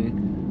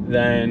striking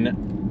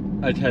than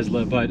a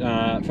Tesla, but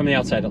from the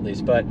outside at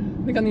least. But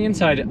I think on the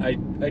inside, I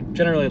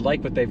generally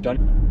like what they've done.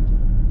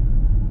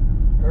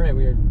 All right,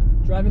 we are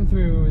driving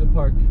through the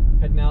park,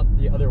 heading out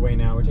the other way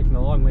now. We're taking the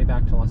long way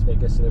back to Las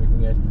Vegas so that we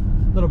can get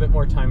a little bit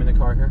more time in the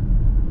car here.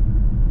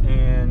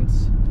 And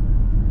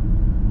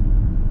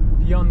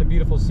beyond the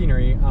beautiful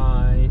scenery,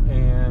 I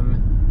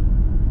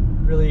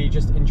am really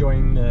just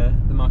enjoying the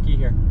Mach-E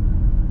here.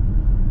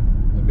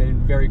 I've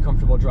been very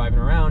comfortable driving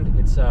around.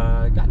 It's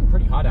gotten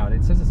pretty hot out.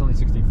 It says it's only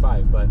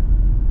 65, but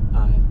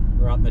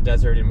we're out in the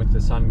desert, and with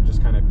the sun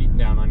just kind of beating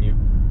down on you,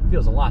 it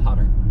feels a lot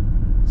hotter.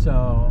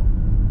 So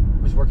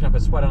I was working up a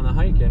sweat on the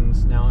hike,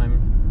 and now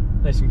I'm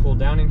nice and cooled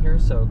down in here,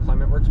 so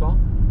climate works well.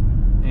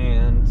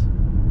 And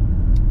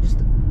just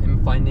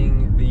am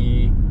finding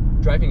the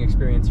driving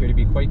experience here to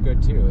be quite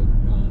good too.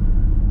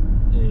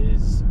 It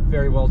is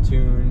very well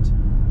tuned.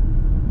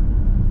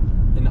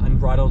 In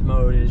unbridled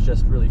mode, it is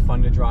just really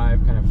fun to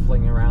drive, kind of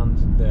flinging around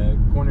the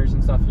corners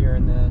and stuff here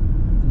in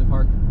the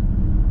park.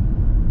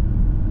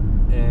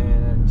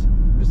 And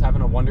I'm just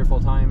having a wonderful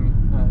time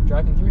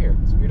driving through here.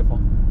 It's beautiful.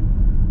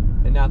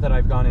 And now that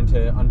I've gone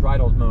into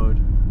unbridled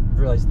mode, I've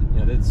realized that, you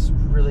know, this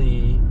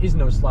really is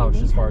no slouch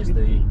as far as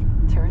the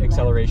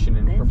acceleration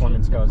and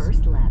performance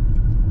goes.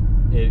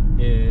 It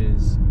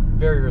is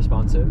very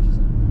responsive,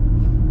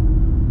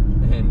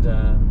 and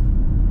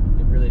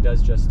it really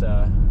does just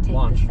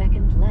launch.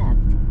 Second left.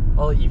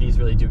 All the EVs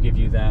really do give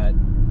you that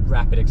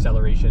rapid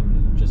acceleration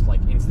and just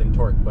like instant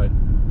torque, but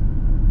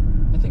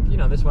I think, you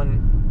know, this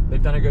one,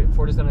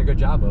 Ford has done a good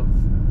job of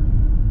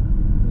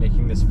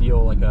making this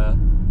feel like a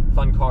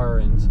fun car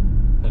and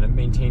kind of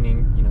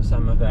maintaining, you know,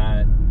 some of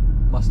that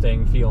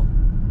Mustang feel.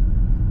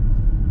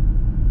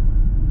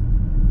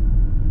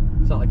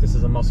 It's not like this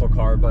is a muscle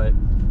car, but,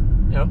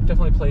 you know,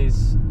 definitely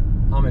plays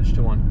homage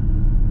to one.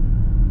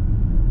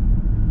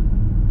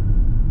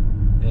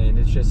 And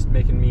it's just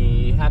making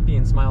me happy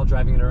and smile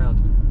driving it around.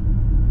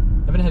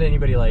 I haven't had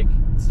anybody like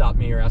stop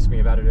me or ask me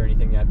about it or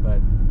anything yet, but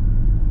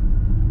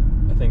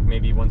I think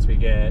maybe once we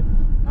get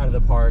out of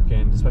the park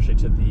and especially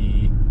to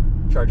the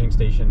charging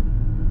station,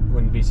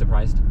 wouldn't be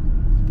surprised.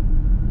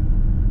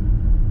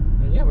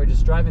 And yeah, we're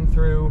just driving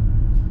through,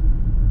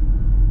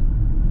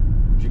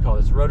 what do you call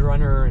this,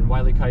 Roadrunner and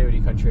Wile E.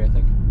 Coyote country, I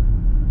think.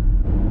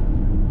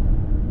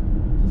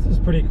 This is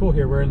pretty cool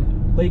here. We're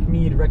in Lake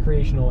Mead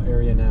recreational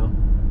area now.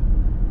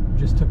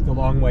 Just took the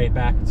long way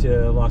back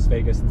to Las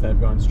Vegas instead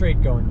of going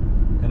straight, going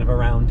kind of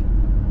around.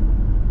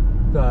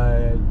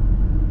 But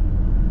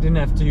didn't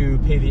have to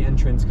pay the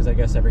entrance because I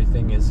guess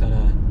everything is kind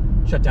of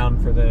shut down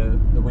for the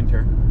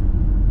winter.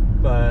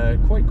 But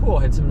quite cool.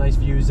 Had some nice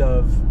views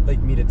of Lake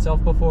Mead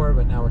itself before,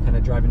 but now we're kind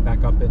of driving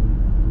back up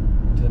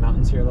into the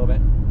mountains here a little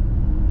bit.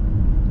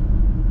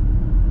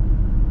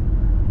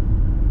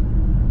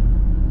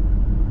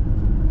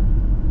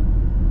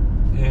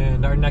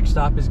 And our next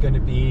stop is going to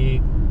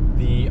be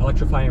the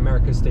Electrify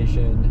America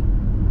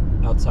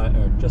station outside,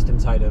 or just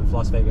inside of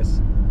Las Vegas.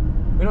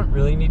 We don't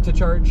really need to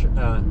charge. He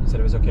said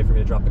it was okay for me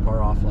to drop the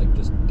car off, like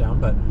just down,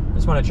 but I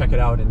just want to check it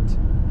out and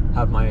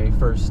have my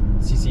first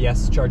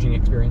CCS charging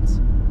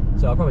experience.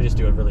 So I'll probably just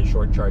do a really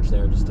short charge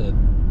there just to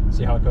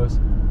see how it goes.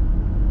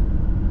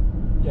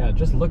 Yeah,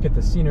 just look at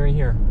the scenery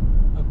here.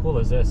 How cool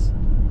is this?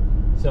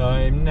 So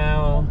I'm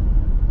now,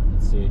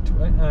 let's see,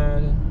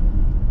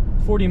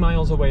 40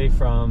 miles away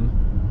from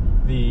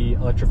the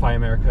Electrify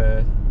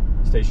America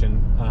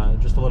station,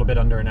 just a little bit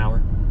under an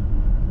hour.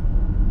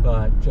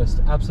 But just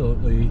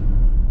absolutely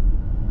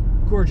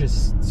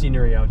gorgeous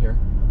scenery out here.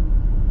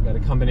 We've got a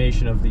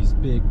combination of these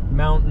big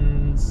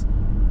mountains,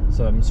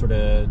 some sort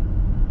of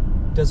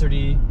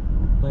deserty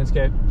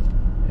landscape,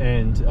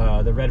 and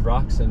the red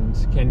rocks and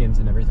canyons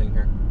and everything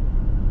here.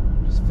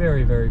 Just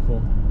very, very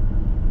cool.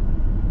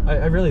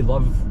 I really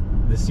love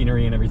the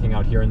scenery and everything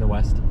out here in the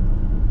West.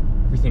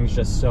 Everything's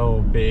just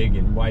so big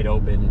and wide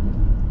open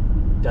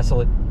and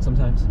desolate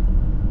sometimes.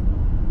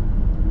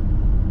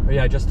 But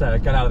yeah, I just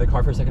got out of the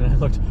car for a second and I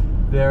looked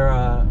there.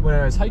 When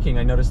I was hiking,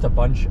 I noticed a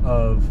bunch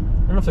of, I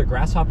don't know if they're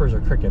grasshoppers or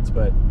crickets,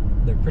 but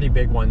they're pretty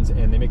big ones,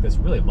 and they make this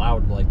really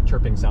loud, like,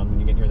 chirping sound when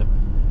you get near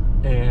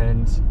them.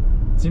 And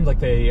it seems like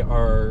they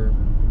are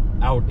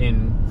out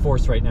in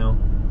force right now,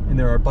 and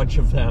there are a bunch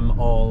of them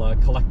all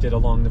collected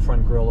along the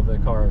front grille of the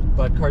car.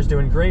 But car's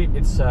doing great.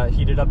 It's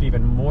heated up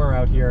even more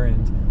out here,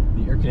 and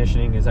the air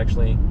conditioning is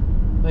actually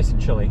nice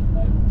and chilly.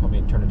 I'll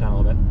probably turn it down a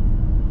little bit.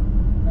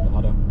 The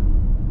auto.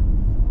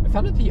 I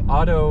found that the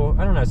auto,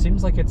 I don't know, it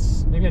seems like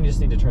it's, maybe I just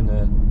need to turn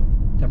the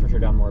temperature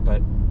down more,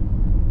 but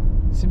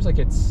it seems like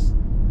it's,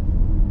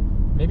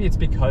 maybe it's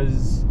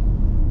because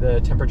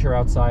the temperature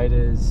outside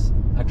is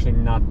actually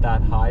not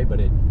that high, but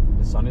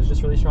the sun is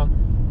just really strong.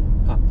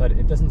 But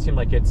it doesn't seem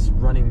like it's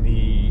running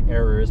the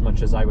air as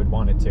much as I would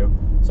want it to.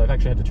 So I've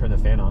actually had to turn the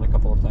fan on a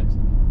couple of times.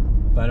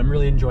 But I'm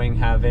really enjoying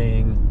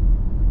having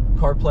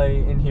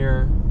CarPlay in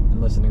here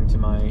and listening to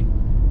my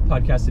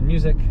podcast and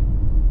music,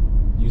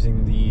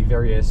 using the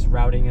various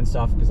routing and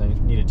stuff, because I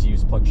needed to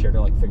use PlugShare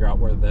to like figure out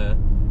where the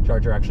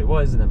charger actually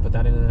was and then put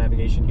that into the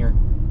navigation here.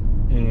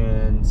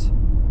 And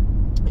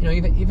you know,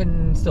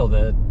 even still,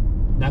 the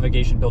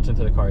navigation built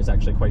into the car is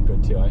actually quite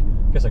good too. I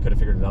guess I could have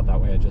figured it out that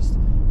way. I just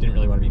didn't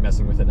really want to be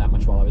messing with it that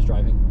much while I was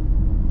driving.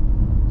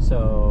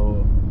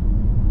 So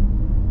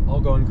all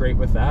going great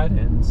with that,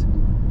 and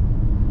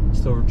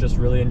still just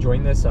really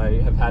enjoying this.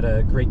 I have had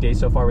a great day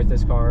so far with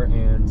this car,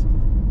 and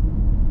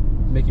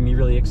making me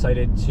really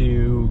excited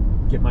to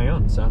get my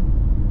own. So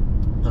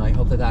I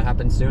hope that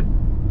happens soon.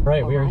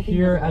 Right, we are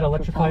here at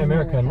Electrify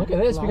America, and look at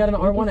this, we got an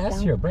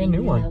R1S here, brand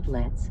new one.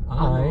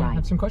 I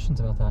have some questions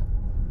about that.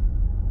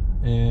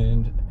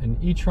 And an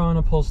e-tron,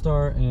 a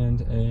Polestar, and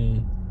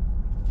a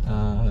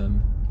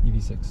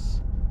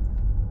EV6.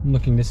 I'm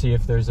looking to see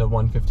if there's a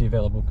 150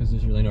 available, because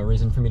there's really no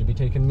reason for me to be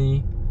taking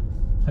the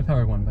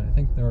high-powered one, but I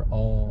think they're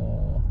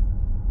all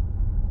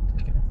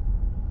taken.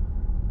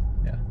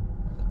 Yeah.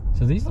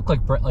 So these look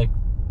like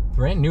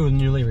brand new,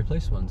 newly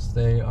replaced ones.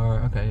 They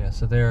are, okay, yeah,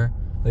 so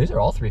these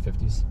are all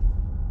 350s.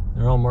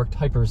 They're all marked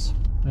hypers.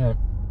 All right.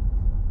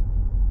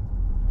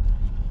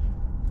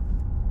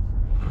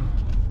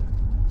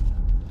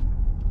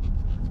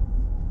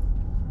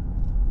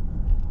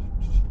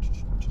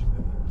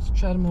 It's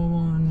Chatamo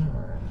one.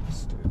 All right,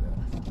 let's do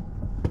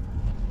that.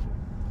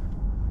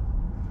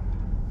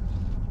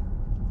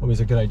 Always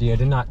a good idea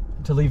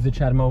to leave the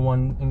Chatamo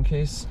one in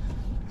case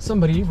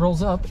somebody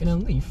rolls up in a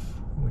Leaf,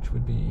 which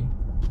would be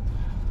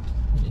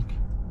unique.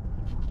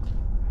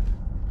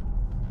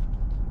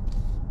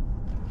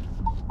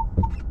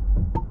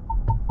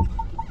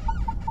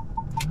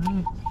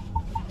 Right.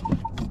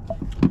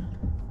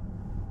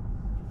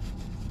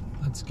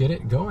 Let's get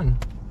it going.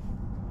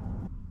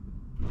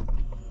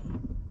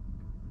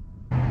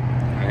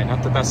 Alright,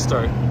 not the best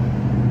start.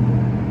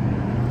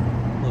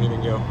 Won't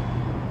even go.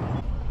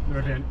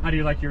 Rivian. How do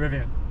you like your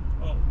Rivian?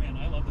 Oh man,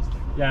 I love this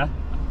thing. Yeah?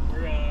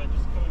 We're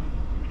just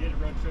we did a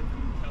road trip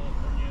from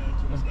California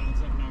to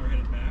Wisconsin, now we're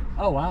headed back.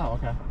 Oh wow,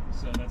 okay.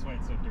 So that's why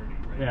it's so dirty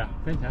right Yeah, now.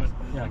 fantastic.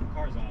 But Yeah. the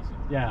car's awesome.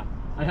 Yeah.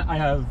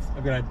 I'm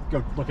gonna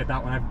go look at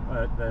that one. I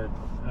have the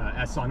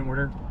S on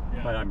order,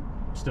 Yeah. but I'm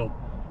still,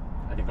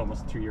 I think,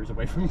 almost 2 years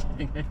away from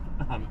getting it.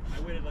 I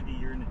waited like a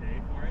year and a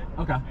day for it.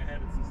 Okay. I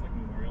had it since like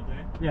Memorial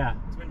Day. Yeah.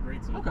 It's been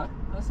great so Okay. far.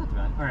 That's not too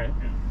bad. All right.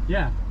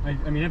 Yeah. Yeah.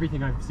 I mean,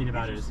 everything I've seen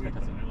about it These is are sweet,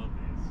 fantastic. though. I love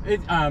these.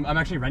 I'm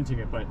actually renting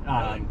it, but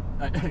How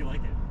do you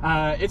like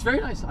it? it's very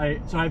nice. So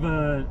I have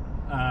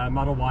a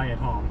Model Y at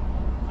home.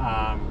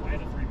 I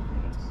had a 3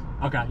 before this.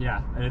 Okay,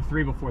 yeah, I had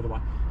 3 before the Y.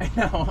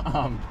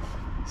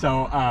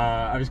 So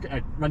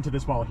I rented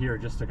this while here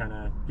just to kind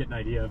of get an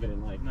idea of it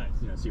and like, Nice.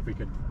 you know, see if we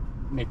could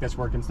make this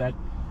work instead.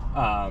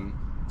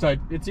 So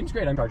it seems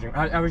great. I'm charging.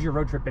 How was your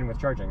road trip been with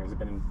charging? Has it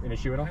been an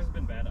issue at all? It hasn't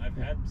been bad. I've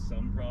had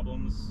some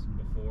problems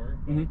before,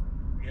 but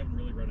we haven't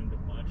really run into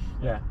much.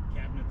 Like, Yeah.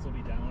 cabinets will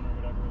be down or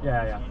whatever. Like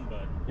Yeah, this yeah. One,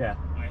 but Yeah.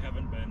 I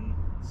haven't been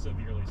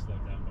severely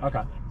slowed down by Okay.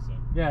 anything. So.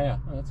 Yeah.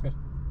 Oh, that's good.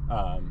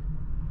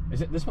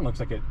 This one looks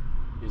like it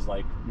is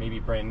like maybe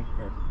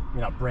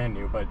not brand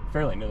new, but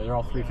fairly new. They're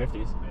all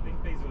 350s. I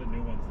think these are the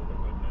new ones that they're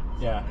putting in.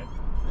 So Yeah.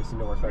 They seem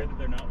to work it's right. weird that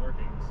they're not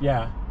working. So.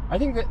 Yeah. I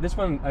think that this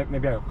one,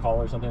 maybe I have a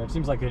call or something. It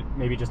seems like it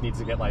maybe just needs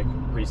to get like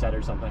reset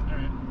or something. All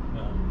right.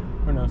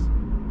 Who knows?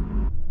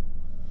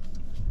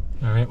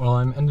 All right, well,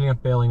 I'm ending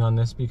up bailing on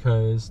this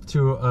because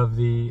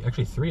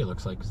actually 3 it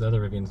looks like, because the other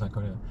Rivian's not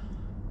going to,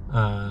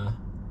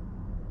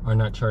 are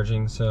not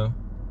charging, so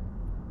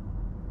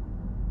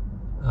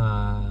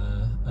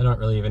I don't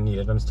really even need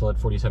it. I'm still at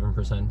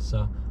 47%,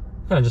 so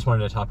kind of just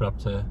wanted to top it up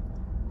to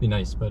be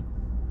nice,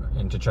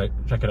 and to check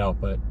it out,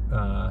 but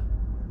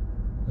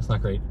it's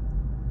not great.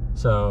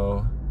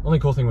 So only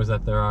cool thing was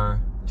that there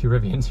are 2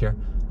 Rivians here.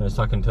 I was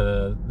talking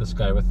to this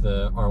guy with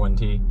the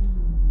R1T,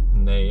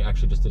 and they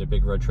actually just did a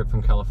big road trip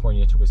from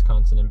California to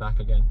Wisconsin and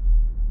back again.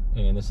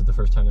 And this is the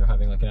first time they're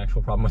having like an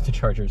actual problem with the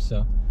chargers,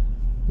 so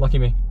lucky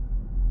me.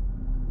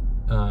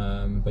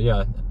 But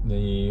yeah,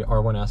 the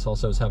R1S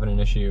also is having an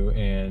issue,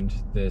 and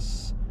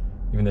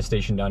even the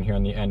station down here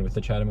on the end with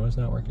the Chatamo is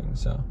not working,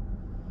 so.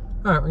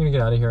 All right, we're gonna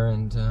get out of here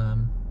and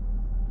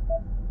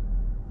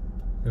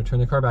go turn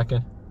the car back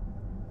in.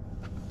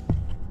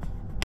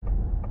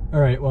 All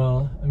right,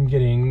 well, I'm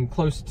getting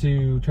close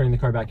to turning the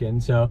car back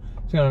in, so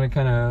I'm gonna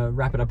kind of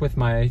wrap it up with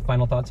my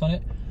final thoughts on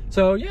it.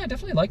 So yeah, I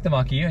definitely like the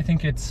Mach-E. I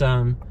think it's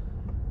about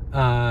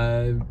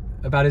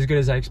as good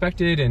as I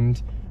expected,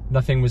 and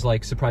nothing was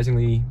like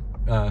surprisingly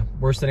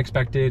worse than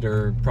expected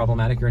or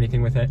problematic or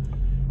anything with it.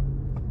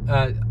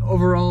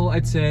 Overall,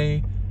 I'd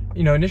say,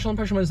 you know, initial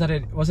impression was that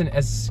it wasn't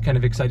as kind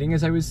of exciting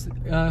as I was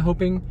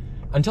hoping,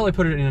 until I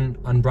put it in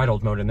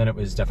Unbridled mode, and then it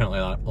was definitely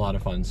a lot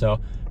of fun. So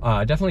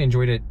definitely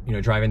enjoyed it, you know,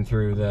 driving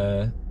through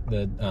the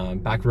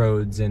back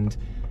roads and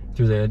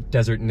through the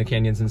desert and the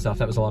canyons and stuff.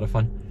 That was a lot of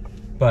fun.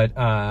 But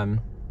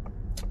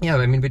yeah,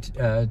 I mean,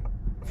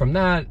 from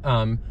that,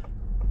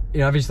 you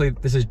know, obviously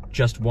this is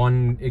just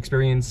one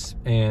experience,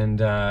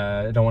 and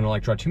I don't want to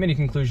like draw too many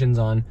conclusions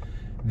on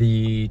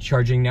the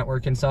charging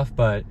network and stuff,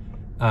 but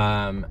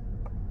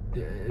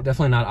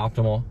definitely not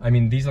optimal. I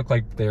mean, these look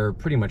like they're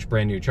pretty much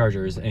brand new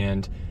chargers,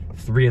 and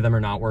 3 of them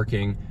are not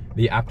working.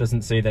 The app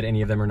doesn't say that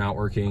any of them are not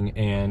working,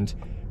 and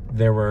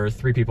there were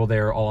 3 people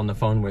there all on the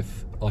phone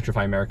with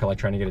Electrify America, like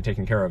trying to get it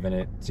taken care of, and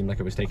it seemed like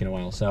it was taking a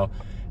while. So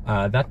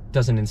that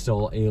doesn't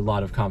instill a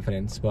lot of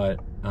confidence, but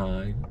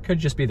could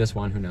just be this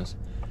one, who knows.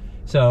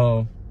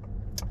 So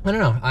I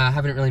don't know, I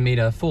haven't really made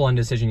a full-on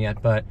decision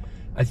yet, but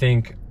I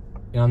think,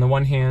 you know, on the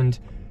one hand,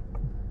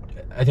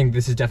 I think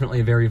this is definitely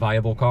a very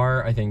viable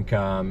car. I think, you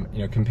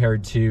know,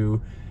 compared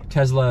to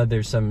Tesla,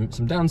 there's some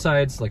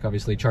downsides, like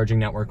obviously charging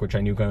network, which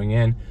I knew going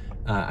in.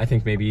 I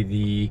think maybe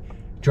the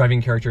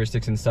driving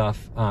characteristics and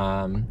stuff,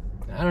 I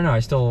don't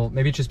know,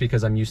 maybe it's just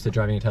because I'm used to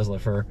driving a Tesla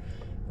for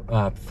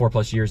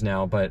 4+ years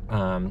now, but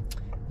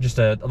just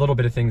a little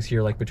bit of things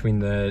here, like between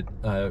the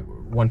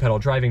one pedal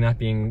driving not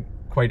being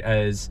quite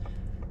as,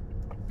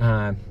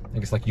 I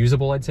guess, like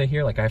usable, I'd say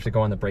here. Like I have to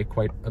go on the brake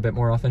quite a bit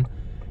more often,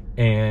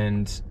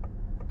 and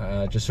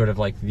just sort of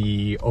like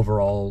the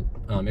overall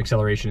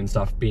acceleration and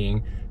stuff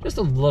being just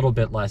a little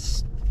bit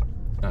less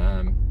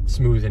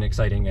smooth and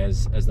exciting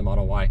as the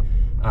Model Y.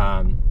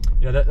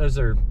 You know, those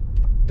are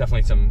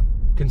definitely some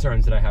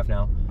concerns that I have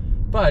now.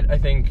 But I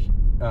think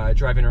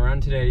driving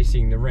around today,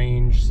 seeing the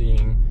range,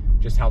 seeing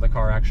just how the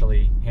car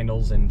actually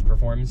handles and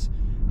performs,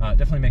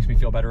 definitely makes me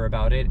feel better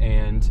about it,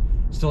 and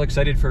still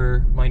excited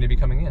for mine to be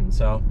coming in.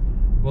 So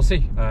we'll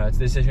see. It's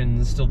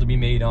decisions still to be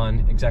made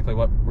on exactly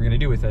what we're going to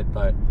do with it,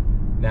 but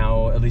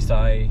now at least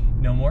I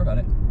know more about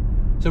it.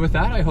 So with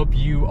that, I hope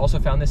you also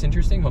found this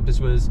interesting. Hope this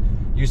was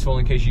useful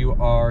in case you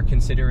are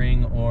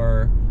considering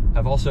or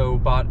have also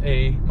bought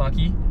a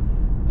Mach-E,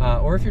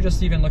 or if you're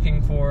just even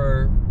looking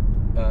for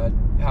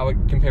how it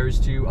compares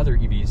to other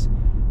EVs.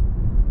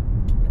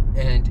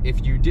 And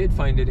if you did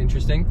find it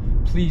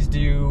interesting, please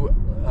do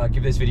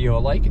give this video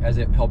a like, as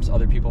it helps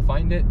other people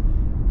find it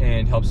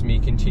and helps me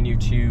continue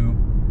to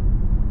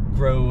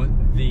grow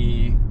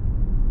the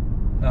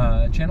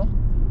channel.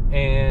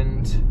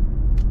 And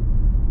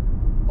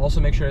also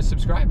make sure to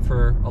subscribe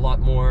for a lot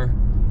more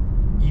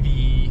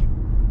EV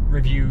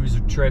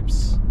reviews,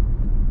 trips,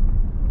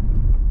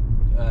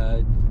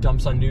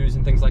 dumps on news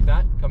and things like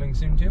that coming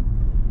soon too.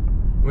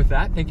 With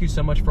that, thank you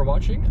so much for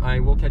watching.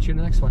 I will catch you in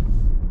the next one.